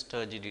maintains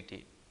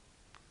turgidity.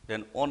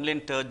 Then only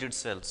in turgid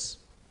cells,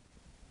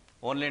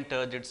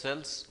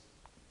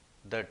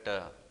 that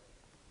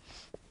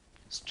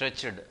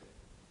stretched,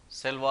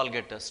 cell wall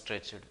get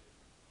stretched.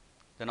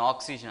 Then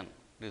oxygen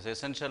is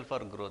essential for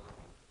growth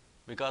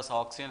because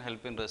oxygen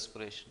help in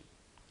respiration.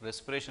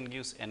 Respiration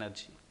gives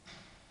energy,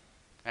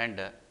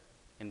 and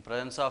in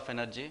presence of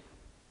energy,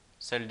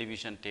 cell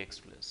division takes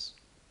place.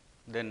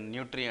 Then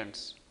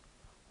nutrients,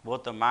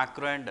 both the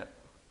macro and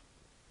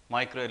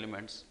micro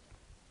elements,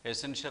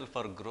 essential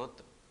for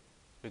growth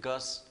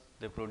because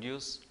they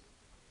produce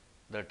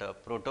that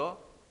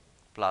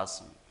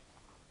protoplasm.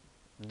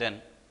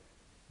 Then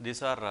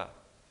these are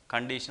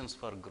conditions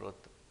for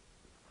growth.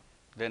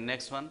 Then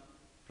next one,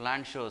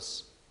 plant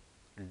shows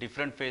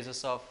different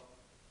phases of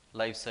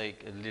life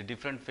cycle,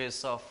 different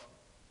phases of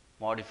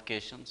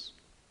modifications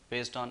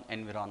based on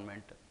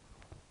environment.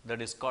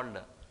 That is called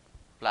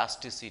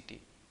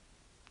plasticity.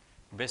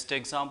 Best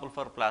example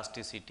for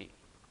plasticity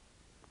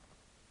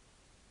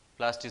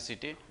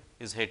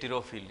is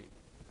heterophyly.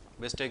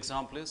 Best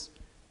example is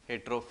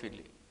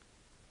heterophyly.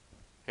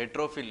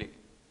 Heterophyly,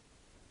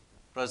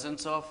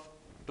 presence of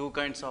two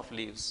kinds of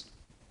leaves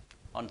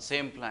on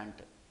same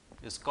plant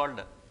is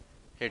called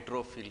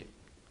heterophyly.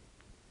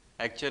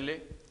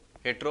 Actually,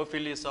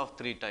 heterophyly is of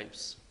three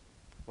types.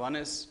 One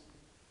is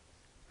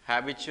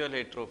habitual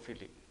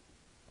heterophyly,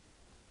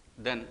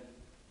 then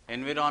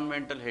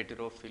environmental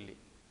heterophyly.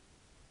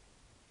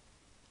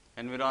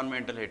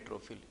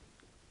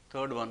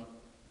 Third one,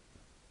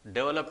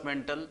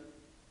 developmental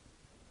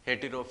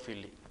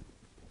heterophyly.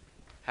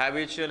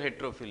 Habitual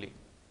heterophyly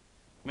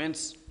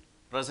means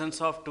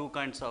presence of two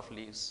kinds of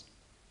leaves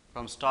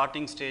from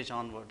starting stage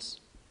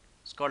onwards.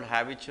 It's called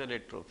habitual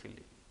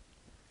heterophyly.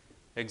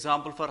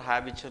 Example for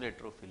habitual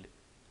heterophyly: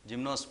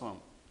 gymnosperm,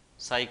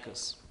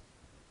 cycas.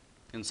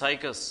 In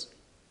cycas,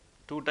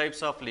 two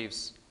types of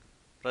leaves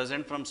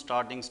present from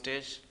starting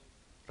stage,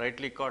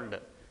 rightly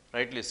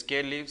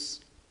scale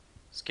leaves.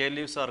 Scale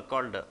leaves are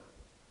called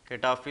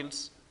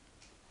cataphyls.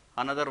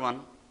 Another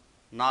one,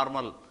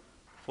 normal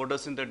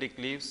photosynthetic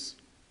leaves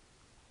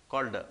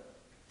called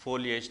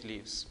foliage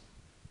leaves.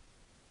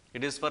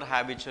 It is for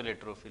habitual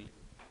heterophyly.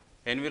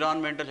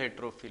 Environmental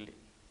heterophyly,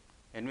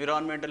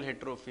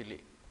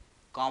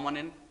 common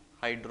in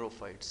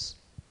hydrophytes.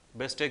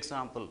 Best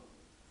example,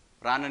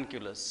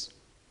 ranunculus.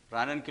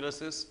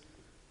 Ranunculus is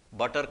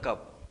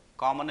buttercup.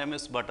 Common name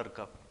is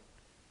buttercup.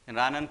 In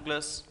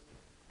ranunculus,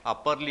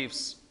 upper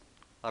leaves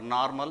are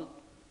normal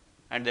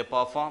and they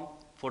perform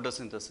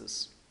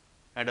photosynthesis,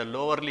 and the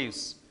lower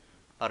leaves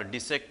are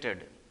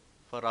dissected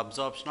for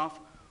absorption of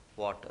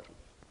water.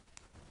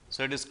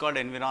 So it is called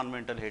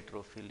environmental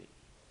heterophyly.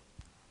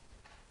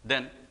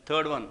 Then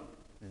third one,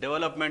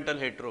 developmental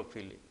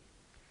heterophyly.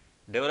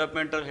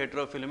 Developmental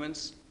heterophyly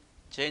means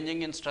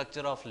changing in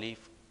structure of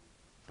leaf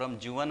from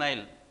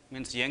juvenile,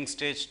 means young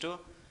stage, to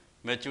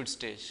matured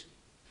stage.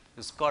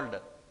 Is called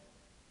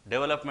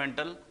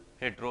developmental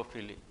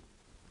heterophyly.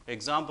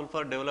 Example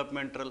for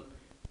developmental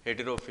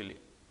heterophyly,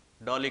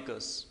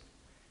 dolichos.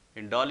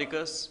 In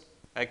dolichos,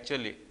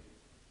 actually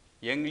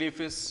young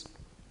leaf is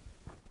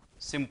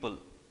simple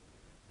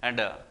and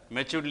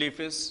matured leaf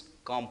is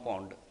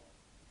compound.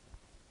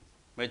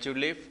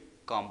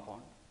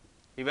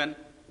 Even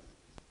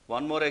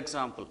one more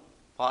example,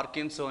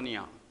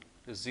 Parkinsonia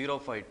is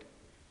xerophyte.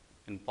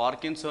 In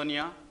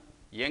Parkinsonia,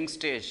 young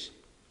stage,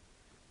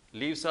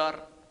 leaves are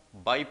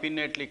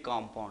bipinnately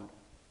compound.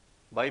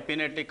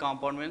 Bipinnately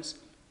compound means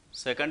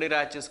secondary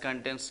rachis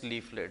contains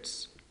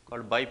leaflets.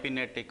 called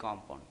bipinnatic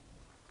compound.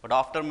 But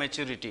after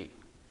maturity,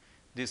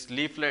 these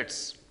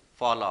leaflets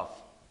fall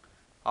off.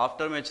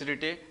 After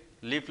maturity,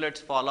 leaflets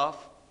fall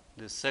off.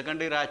 The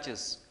secondary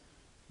rachis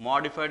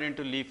modified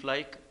into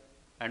leaf-like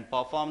and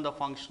perform the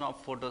function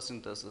of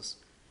photosynthesis.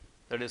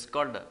 That is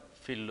called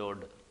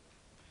phyllodes.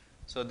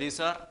 So these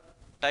are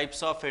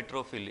types of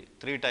heterophyll.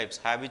 Three types: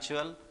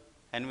 habitual,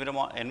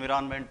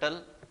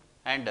 environmental,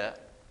 and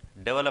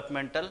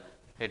developmental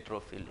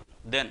heterophyll.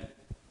 Then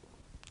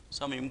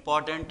some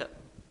important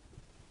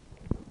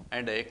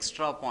and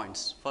extra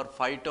points for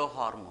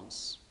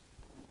phytohormones: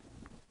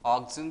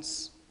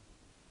 auxins,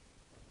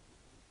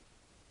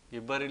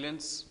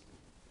 gibberellins,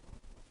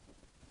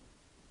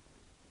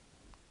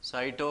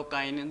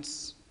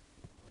 cytokinins,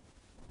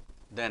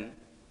 then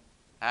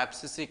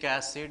abscisic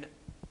acid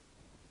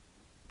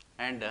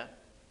and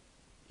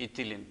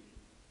ethylene.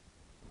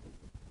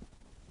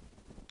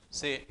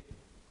 See,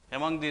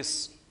 among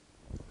these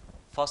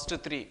first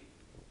three,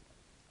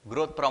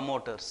 growth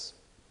promoters,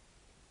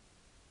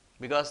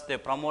 because they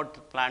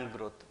promote plant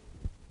growth,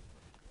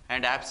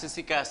 and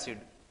abscisic acid,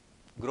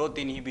 growth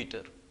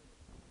inhibitor,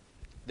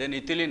 then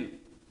ethylene,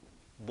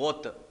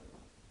 both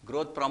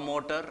growth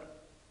promoter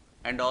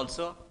and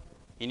also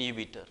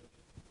inhibitor.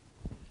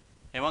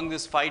 Among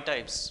these five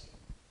types,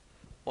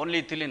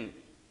 only ethylene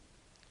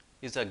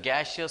is a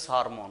gaseous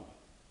hormone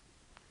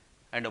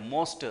and a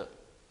most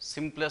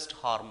simplest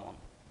hormone.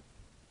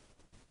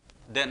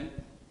 Then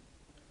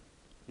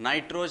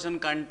nitrogen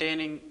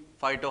containing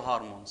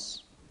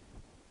phytohormones,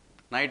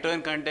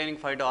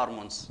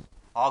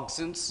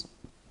 auxins,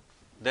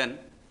 then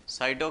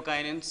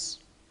cytokinins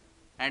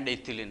and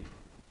ethylene.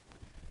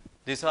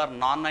 These are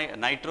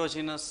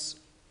non-nitrogenous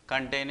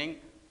containing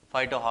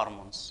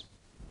phytohormones.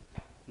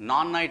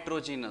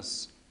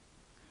 Non-nitrogenous,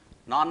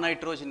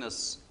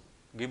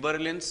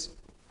 gibberellins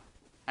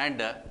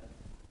and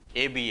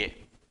ABA.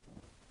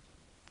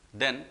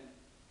 Then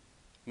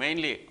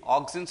mainly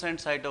auxins and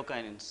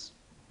cytokinins,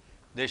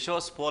 they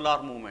shows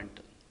polar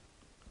movement.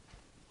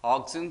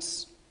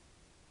 Auxins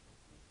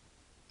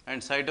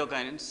and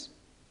cytokinins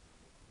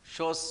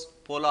shows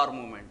polar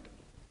movement.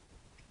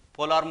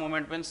 Polar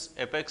movement means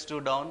apex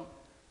to down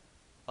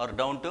or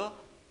down to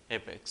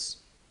apex.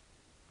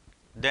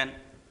 Then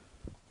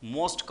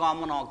most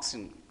common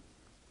auxin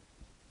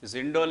is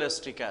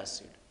indolestic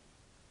acid.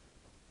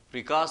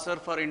 Precursor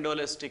for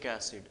indolestic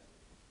acid,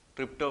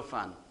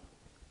 tryptophan,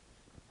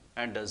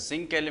 and a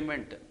zinc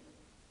element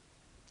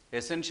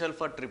essential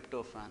for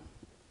tryptophan.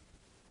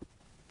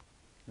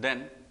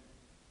 Then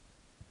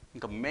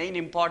the main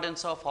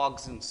importance of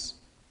auxins.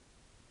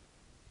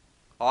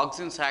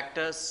 Auxins act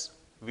as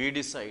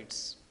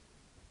weedicides.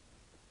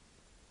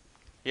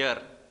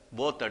 Here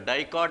both the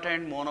dicot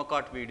and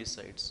monocot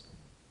weedicides.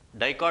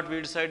 Dicot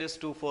weedicide is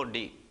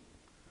 2,4-D.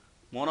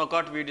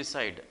 Monocot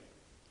weedicide,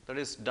 that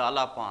is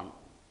dalapan.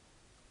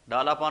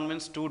 Dalapan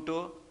means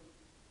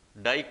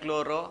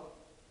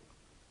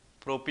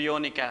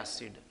 2,2-dichloropropionic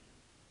acid.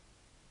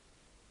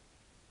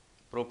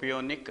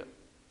 Propionic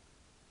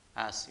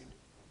acid.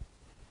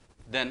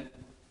 Then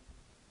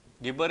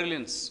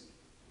gibberellins.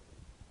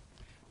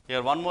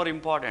 Here one more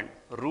important,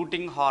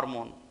 rooting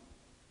hormone.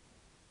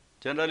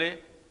 Generally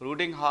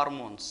rooting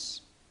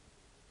hormones,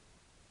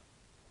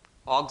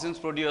 auxins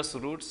produce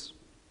roots,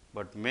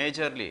 but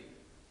majorly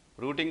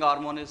rooting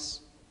hormone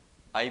is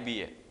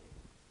IBA.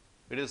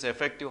 It is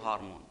effective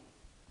hormone.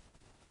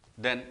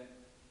 Then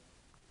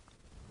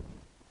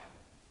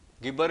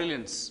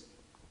gibberellins,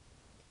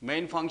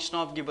 main function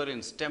of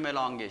gibberellins, stem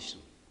elongation.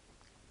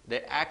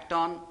 They act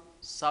on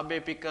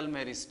subapical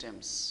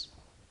meristems.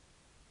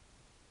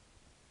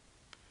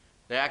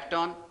 They act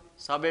on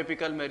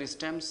subapical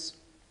meristems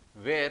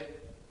where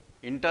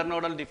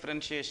internodal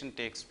differentiation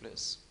takes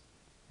place.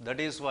 That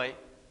is why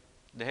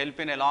they help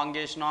in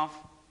elongation of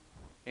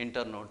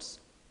internodes.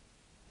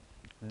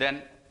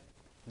 Then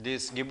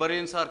these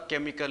gibberellins are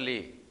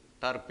chemically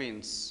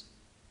terpenes,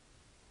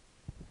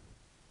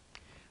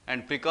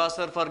 and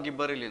precursor for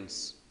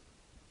gibberellins,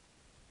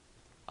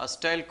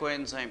 acetyl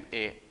coenzyme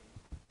A.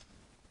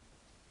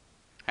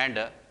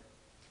 And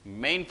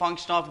main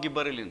function of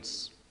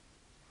gibberellins,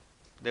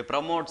 they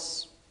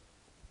promotes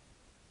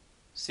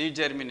seed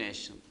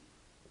germination.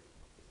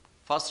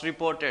 First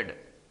reported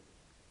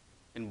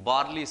in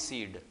barley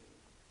seed.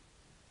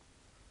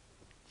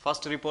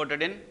 First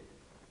reported in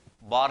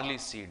barley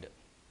seed.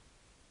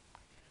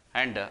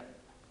 And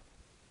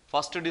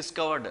first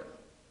discovered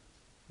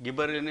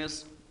gibberellin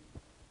is,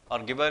 or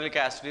gibberellic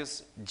acid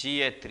is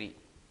GA3.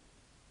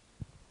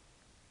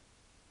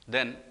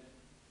 Then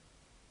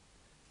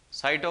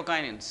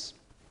cytokinins,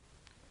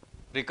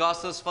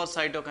 precursors for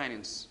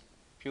cytokinins,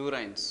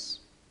 purines.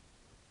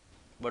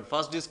 But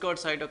first discovered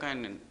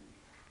cytokinin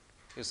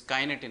is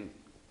kinetin.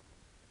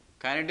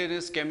 Kinetin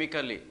is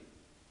chemically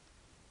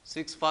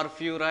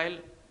 6-furfuryl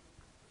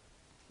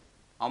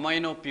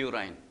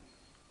aminopurine.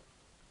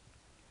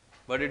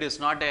 But it is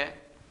not a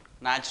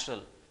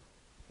natural,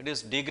 it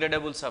is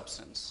degradable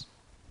substance.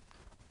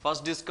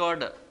 First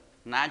discovered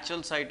natural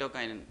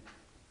cytokinin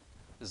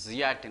is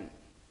zeatin.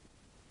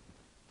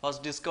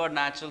 First discovered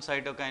natural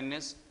cytokine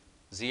is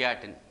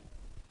zeatin.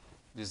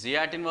 The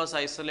zeatin was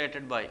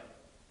isolated by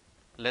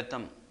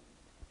Latham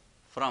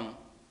from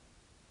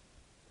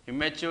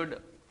immature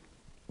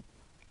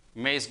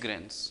maize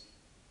grains.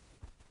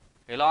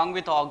 Along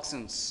with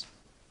auxins,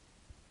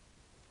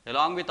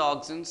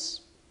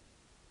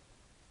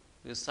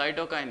 these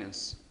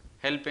cytokines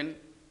help in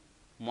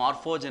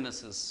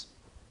morphogenesis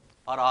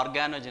or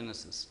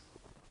organogenesis,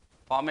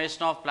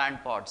 formation of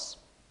plant pods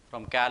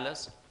from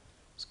callus.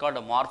 It's called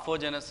a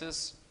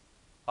morphogenesis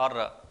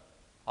or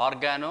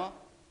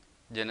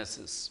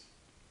organogenesis.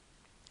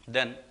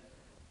 Then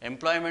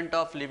employment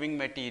of living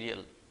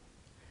materials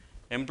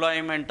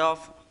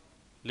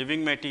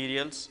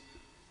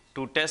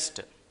to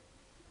test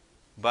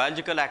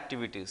biological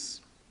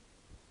activities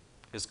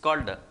is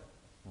called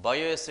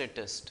bioassay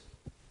test.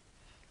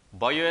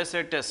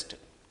 Bioassay test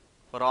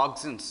for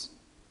auxins,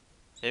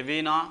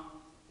 Avena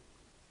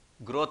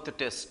growth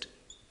test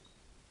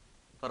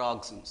for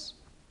auxins.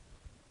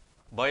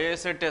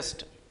 Bioassay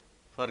test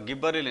for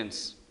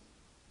gibberellins,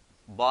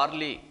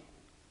 barley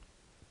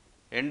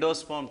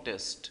endosperm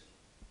test.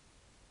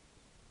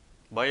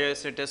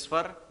 Bioassay test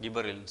for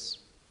gibberellins.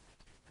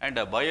 And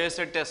a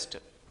bioassay test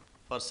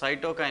for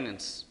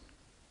cytokinins,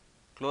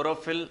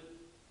 chlorophyll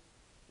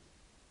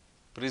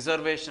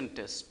preservation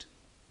test.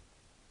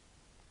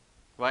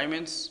 Why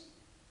means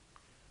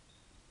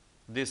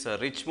this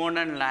Richmond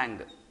and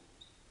Lang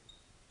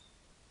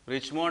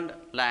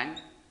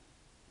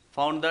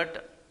found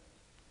that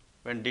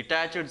when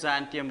detached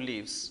xanthium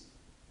leaves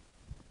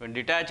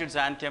treated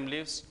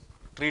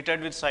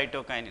with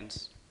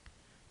cytokinins,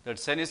 that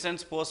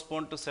senescence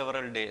postponed to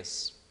several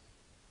days.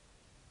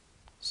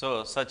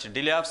 So such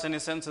delay of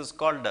senescence is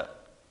called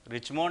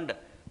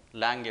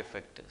Richmond-Lang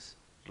effect.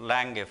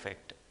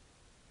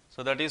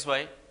 So that is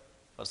why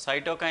for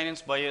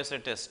cytokinins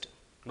bioassay test,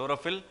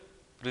 chlorophyll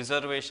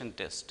preservation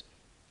test.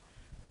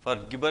 For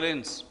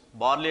gibberellins,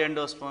 barley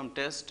endosperm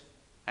test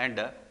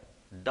and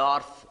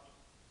dwarf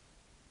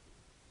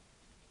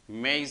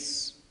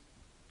maize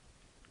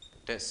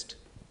test.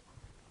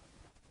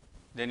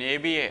 Then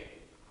ABA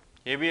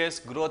is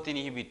growth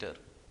inhibitor.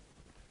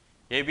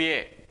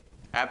 ABA,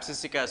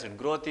 abscisic acid,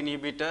 growth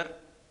inhibitor.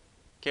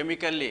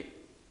 Chemically,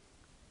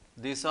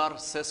 these are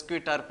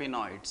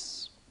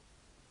sesquiterpenoids.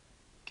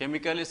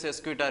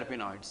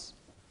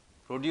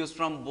 Produced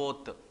from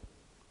both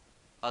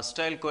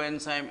acetyl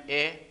coenzyme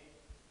A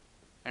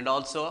and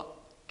also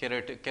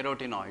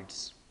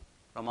carotenoids.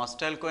 From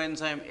acetyl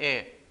coenzyme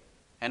A,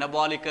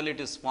 anabolically it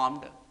is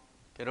formed,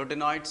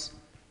 carotenoids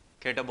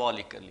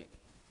catabolically.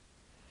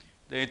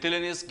 The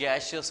ethylene is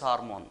gaseous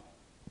hormone.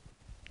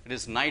 It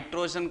is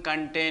nitrogen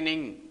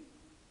containing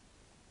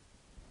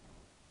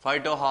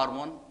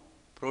phytohormone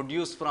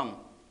produced from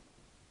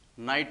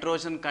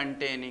nitrogen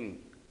containing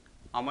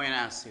amino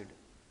acid.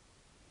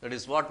 That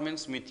is what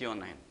means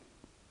methionine.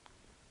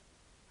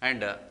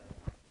 And ABA,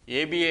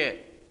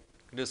 it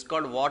is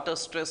called water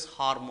stress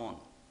hormone.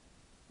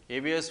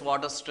 ABA is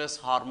water stress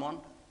hormone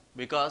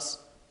because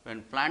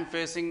when plant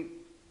facing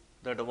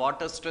that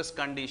water stress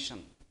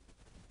condition,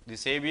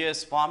 this ABA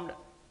is formed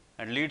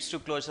and leads to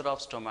closure of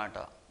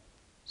stomata.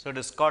 So it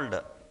is called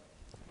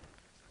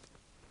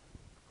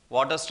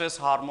water stress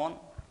hormone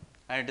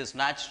and it is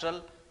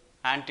natural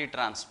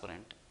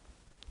anti-transparent.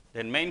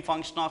 Then main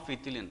function of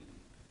ethylene.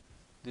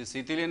 This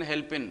ethylene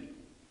help in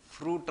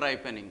fruit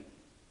ripening.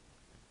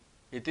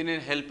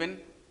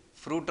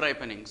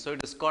 So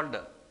it is called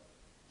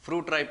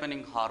fruit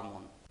ripening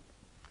hormone.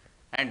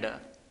 And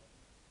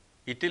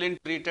ethylene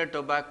treated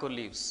tobacco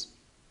leaves,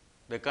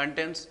 they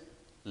contains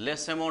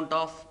less amount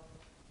of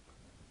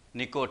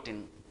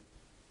nicotine.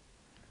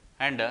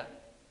 And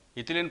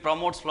ethylene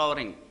promotes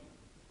flowering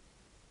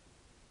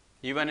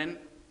even in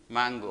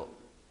mango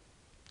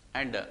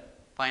and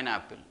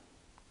pineapple.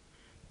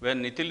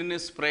 When ethylene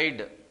is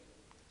sprayed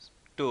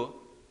to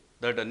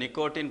that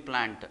nicotine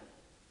plant,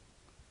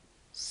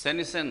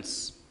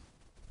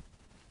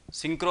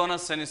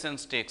 synchronous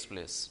senescence takes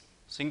place.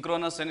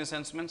 Synchronous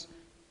senescence means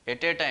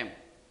at a time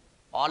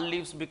all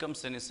leaves become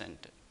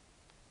senescent.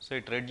 So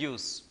it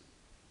reduces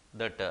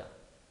that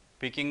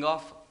picking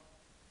of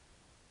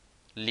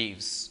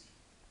leaves.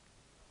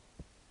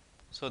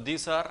 So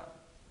these are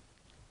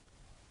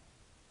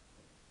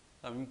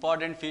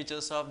important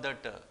features of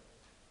that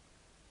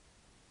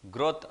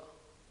growth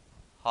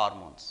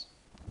hormones.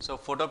 So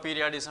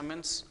photoperiodism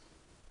means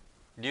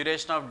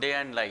duration of day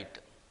and light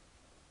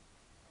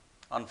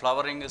on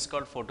flowering is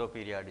called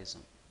photoperiodism.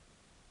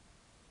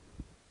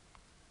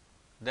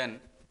 Then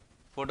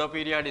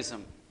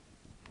photoperiodism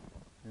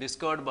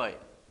discovered by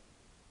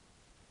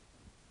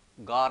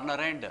Garner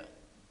and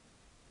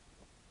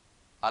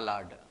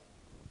Allard.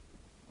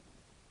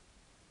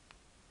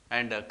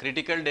 And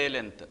critical day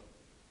length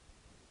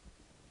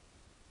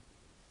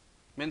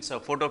means a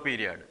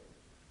photoperiod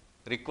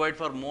required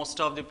for most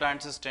of the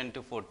plants is 10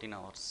 to 14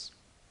 hours.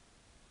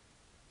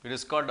 It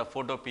is called a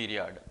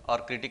photoperiod or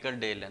critical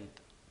day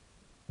length.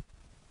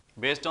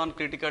 Based on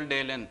critical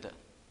day length,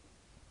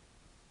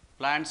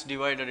 plants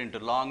divided into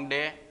long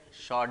day,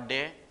 short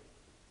day,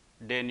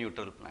 day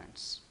neutral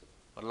plants.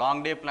 For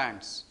long day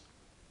plants,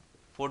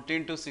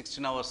 14 to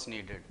 16 hours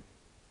needed.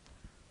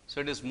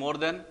 So it is more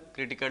than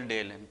critical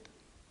day length.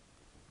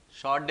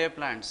 Short day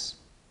plants,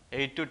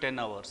 8 to 10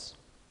 hours.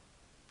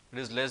 It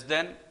is less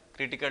than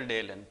critical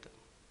day length.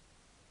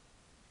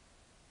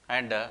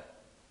 And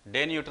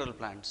day neutral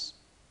plants,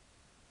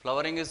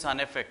 flowering is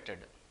unaffected.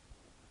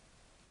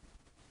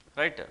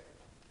 Right?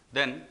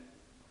 Then,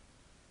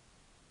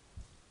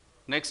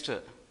 next,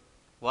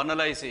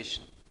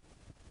 vernalization,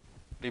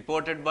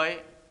 reported by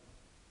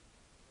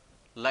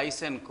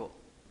Lysenko.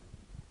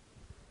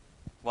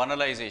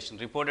 Vernalization,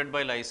 reported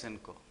by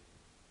Lysenko.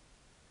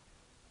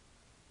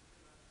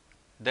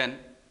 Then,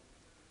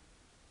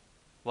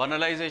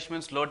 vernalization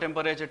means low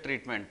temperature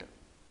treatment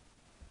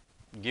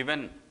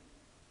given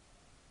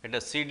at a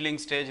seedling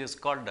stage is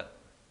called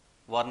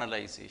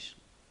vernalization.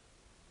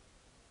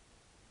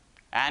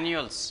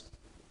 Annuals.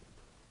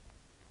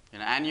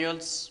 In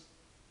annuals,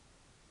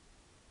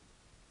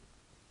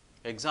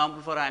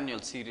 example for annual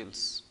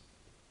cereals.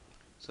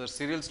 So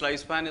cereals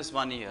lifespan is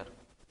 1 year.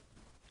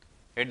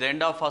 At the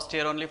end of first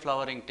year only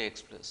flowering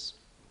takes place.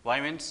 Why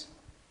means?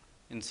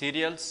 In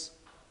cereals,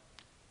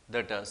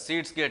 that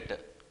seeds get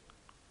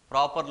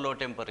proper low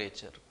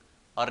temperature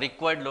or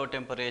required low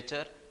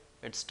temperature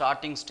at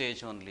starting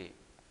stage only.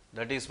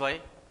 That is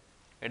why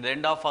at the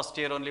end of first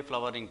year only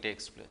flowering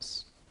takes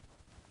place.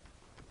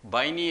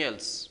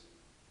 Biennials.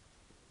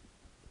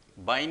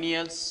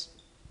 Biennials,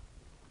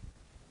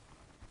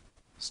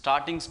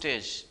 starting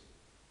stage,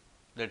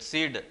 that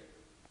seed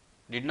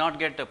did not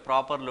get a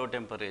proper low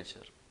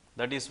temperature.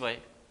 That is why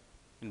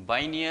in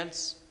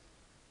biennials,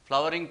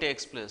 flowering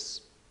takes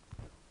place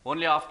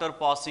only after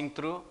passing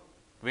through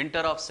winter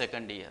of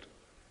second year.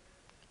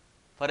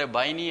 For a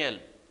biennial,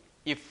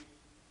 if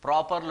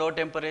proper low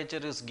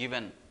temperature is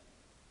given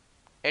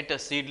at a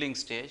seedling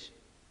stage,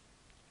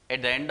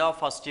 at the end of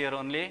first year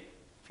only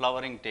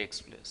flowering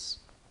takes place.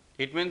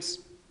 It means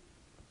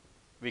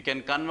we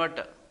can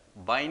convert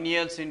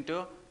biennials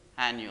into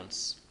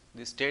annuals.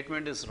 This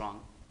statement is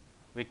wrong.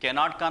 We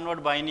cannot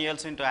convert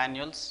biennials into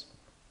annuals.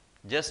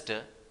 Just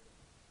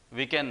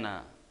we can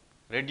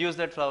reduce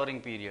that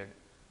flowering period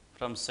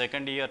from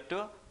second year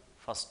to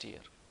first year.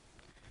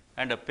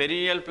 And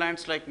perennial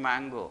plants like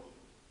mango,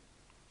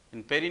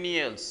 in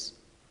perennials,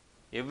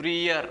 every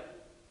year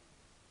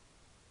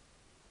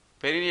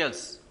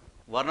perennials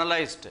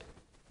vernalized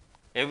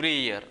every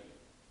year.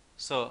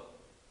 So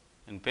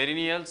in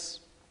perennials,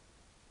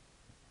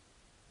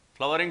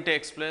 flowering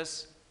takes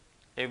place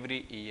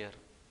every year.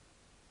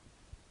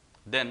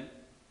 Then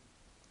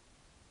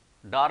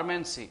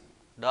dormancy.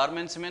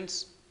 Dormancy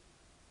means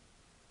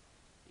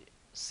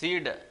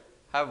seed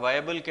have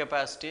viable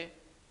capacity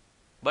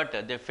but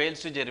they fail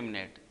to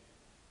germinate,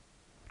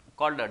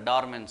 called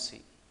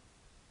dormancy.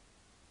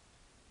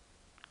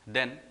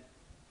 Then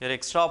your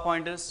extra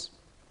point is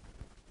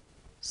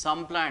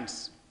some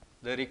plants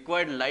they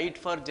require light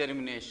for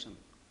germination,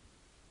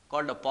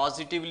 called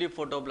positively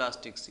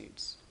photoblastic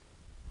seeds.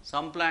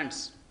 Some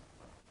plants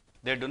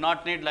they do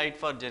not need light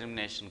for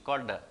germination,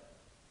 called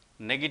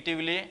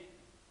negatively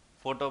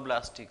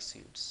photoblastic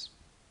seeds.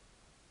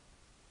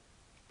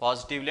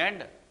 Positively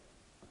and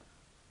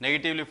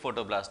negatively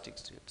photoblastic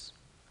seeds.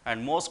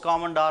 And most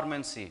common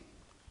dormancy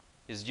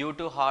is due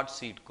to hard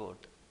seed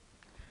coat.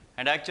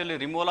 And actually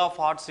removal of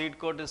hard seed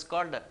coat is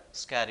called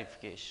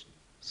scarification.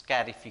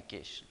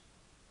 Scarification.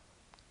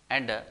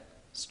 And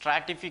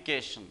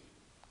stratification.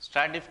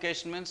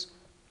 Stratification means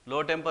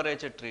low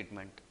temperature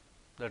treatment.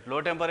 That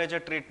low temperature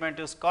treatment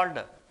is called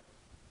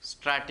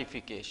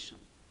stratification.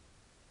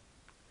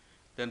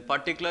 Then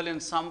particularly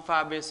in some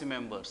Fabaceae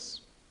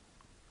members,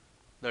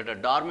 that a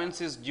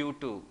dormancy is due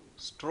to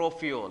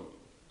strophiole.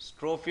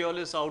 Strophiole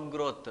is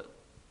outgrowth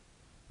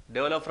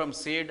developed from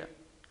seed.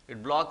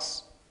 It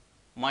blocks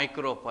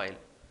micropyle.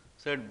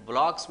 So it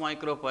blocks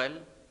micropyle.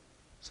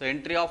 So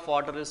entry of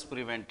water is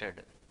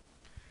prevented.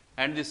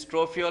 And the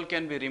strophiole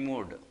can be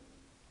removed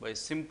by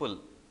simple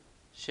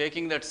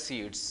shaking that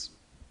seeds,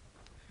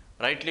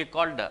 rightly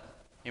called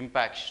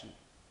impaction.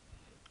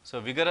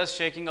 So vigorous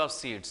shaking of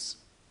seeds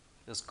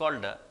is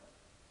called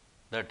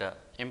that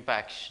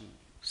impaction.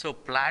 So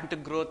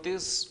plant growth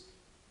is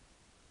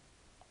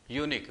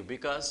unique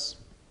because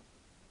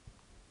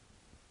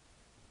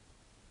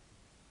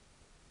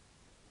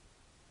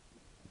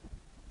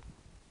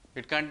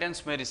it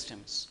contains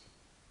meristems.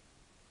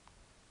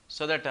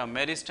 So that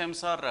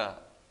meristems are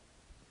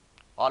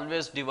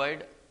always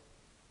divide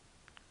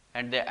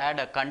and they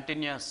add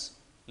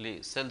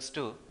continuously cells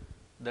to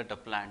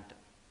that plant.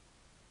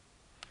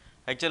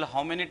 Actually,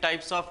 how many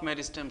types of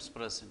meristems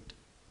present?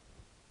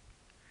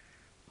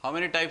 How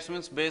many types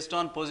means based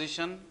on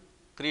position,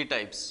 3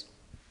 types.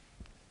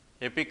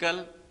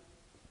 Apical,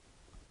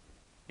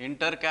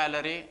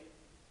 intercalary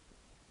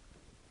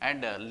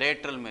and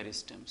lateral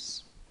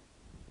meristems.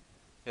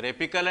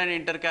 Apical and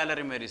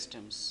intercalary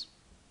meristems,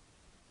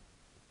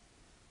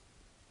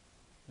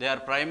 they are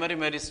primary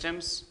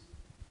meristems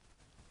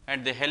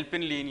and they help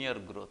in linear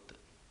growth.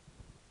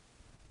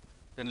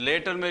 Then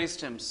lateral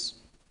meristems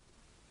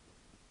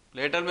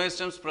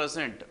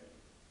present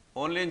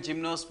only in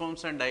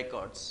gymnosperms and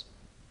dicots,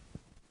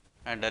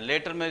 and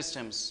later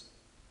meristems,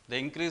 they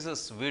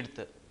increases width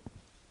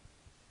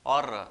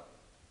or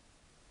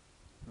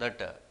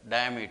that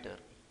diameter.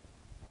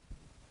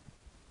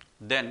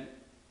 Then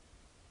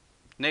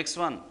next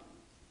one,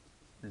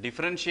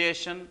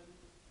 differentiation,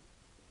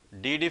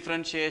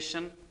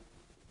 dedifferentiation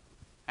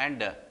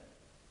and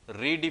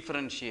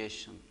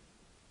redifferentiation.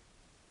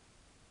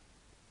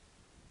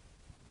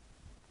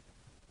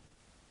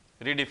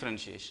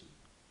 Redifferentiation.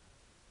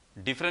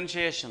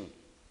 Differentiation,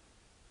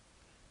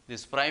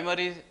 these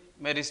primary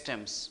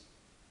meristems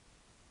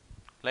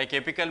like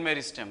apical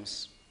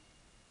meristems,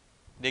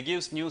 they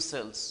gives new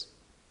cells,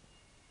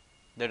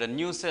 that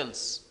new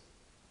cells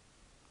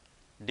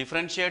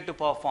differentiate to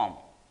perform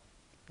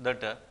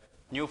that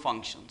new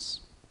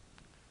functions.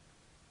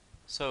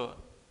 So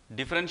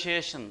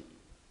differentiation,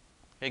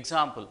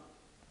 example,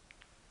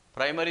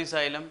 primary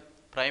xylem,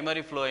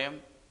 primary phloem,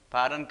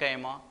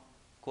 parenchyma,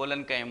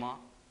 collenchyma,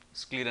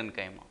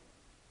 sclerenchyma.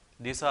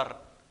 These are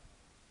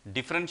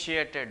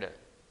differentiated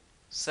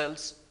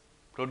cells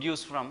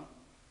produced from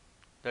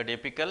the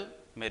apical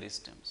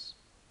meristems.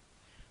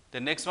 The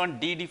next one,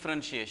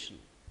 dedifferentiation.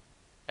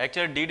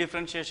 Actually,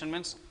 dedifferentiation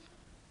means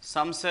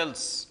some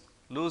cells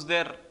lose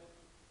their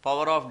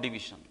power of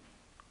division,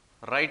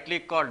 rightly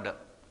called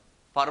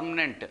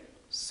permanent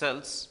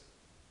cells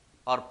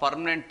or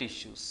permanent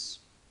tissues.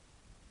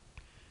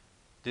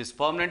 These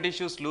permanent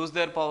tissues lose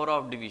their power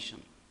of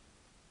division,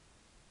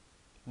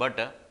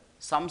 but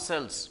some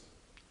cells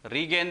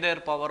regain their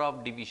power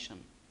of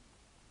division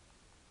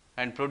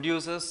and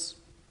produces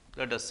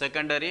that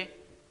secondary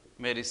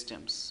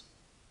meristems,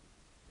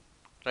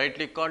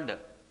 rightly called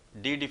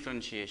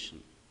dedifferentiation.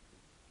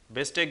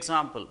 Best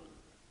example,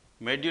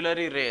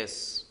 medullary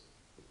rays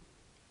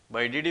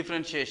by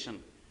dedifferentiation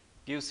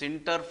gives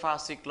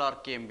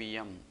interfascicular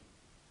cambium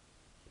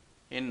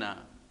in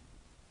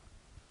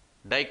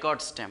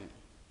dicot stem.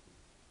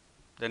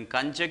 Then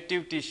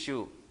conjunctive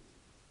tissue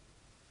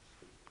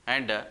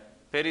and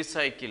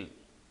pericycle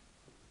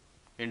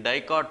in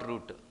dicot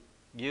root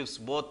gives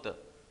both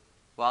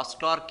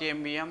vascular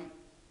cambium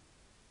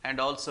and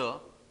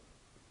also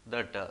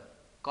that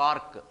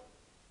cork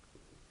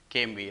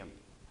cambium.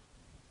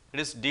 It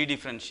is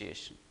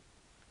dedifferentiation.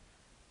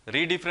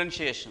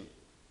 Redifferentiation.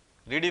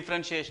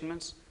 Redifferentiation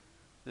means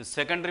the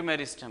secondary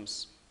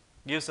meristems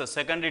gives a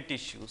secondary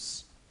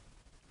tissues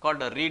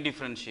called a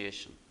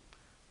redifferentiation.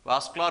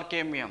 Vascular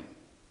cambium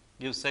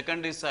gives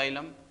secondary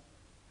xylem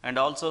and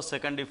also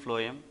secondary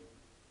phloem.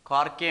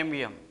 Cork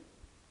cambium,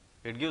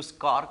 it gives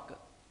cork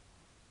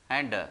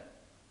and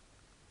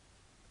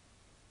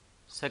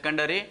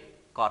secondary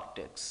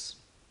cortex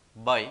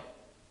by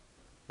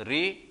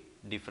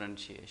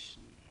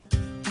redifferentiation.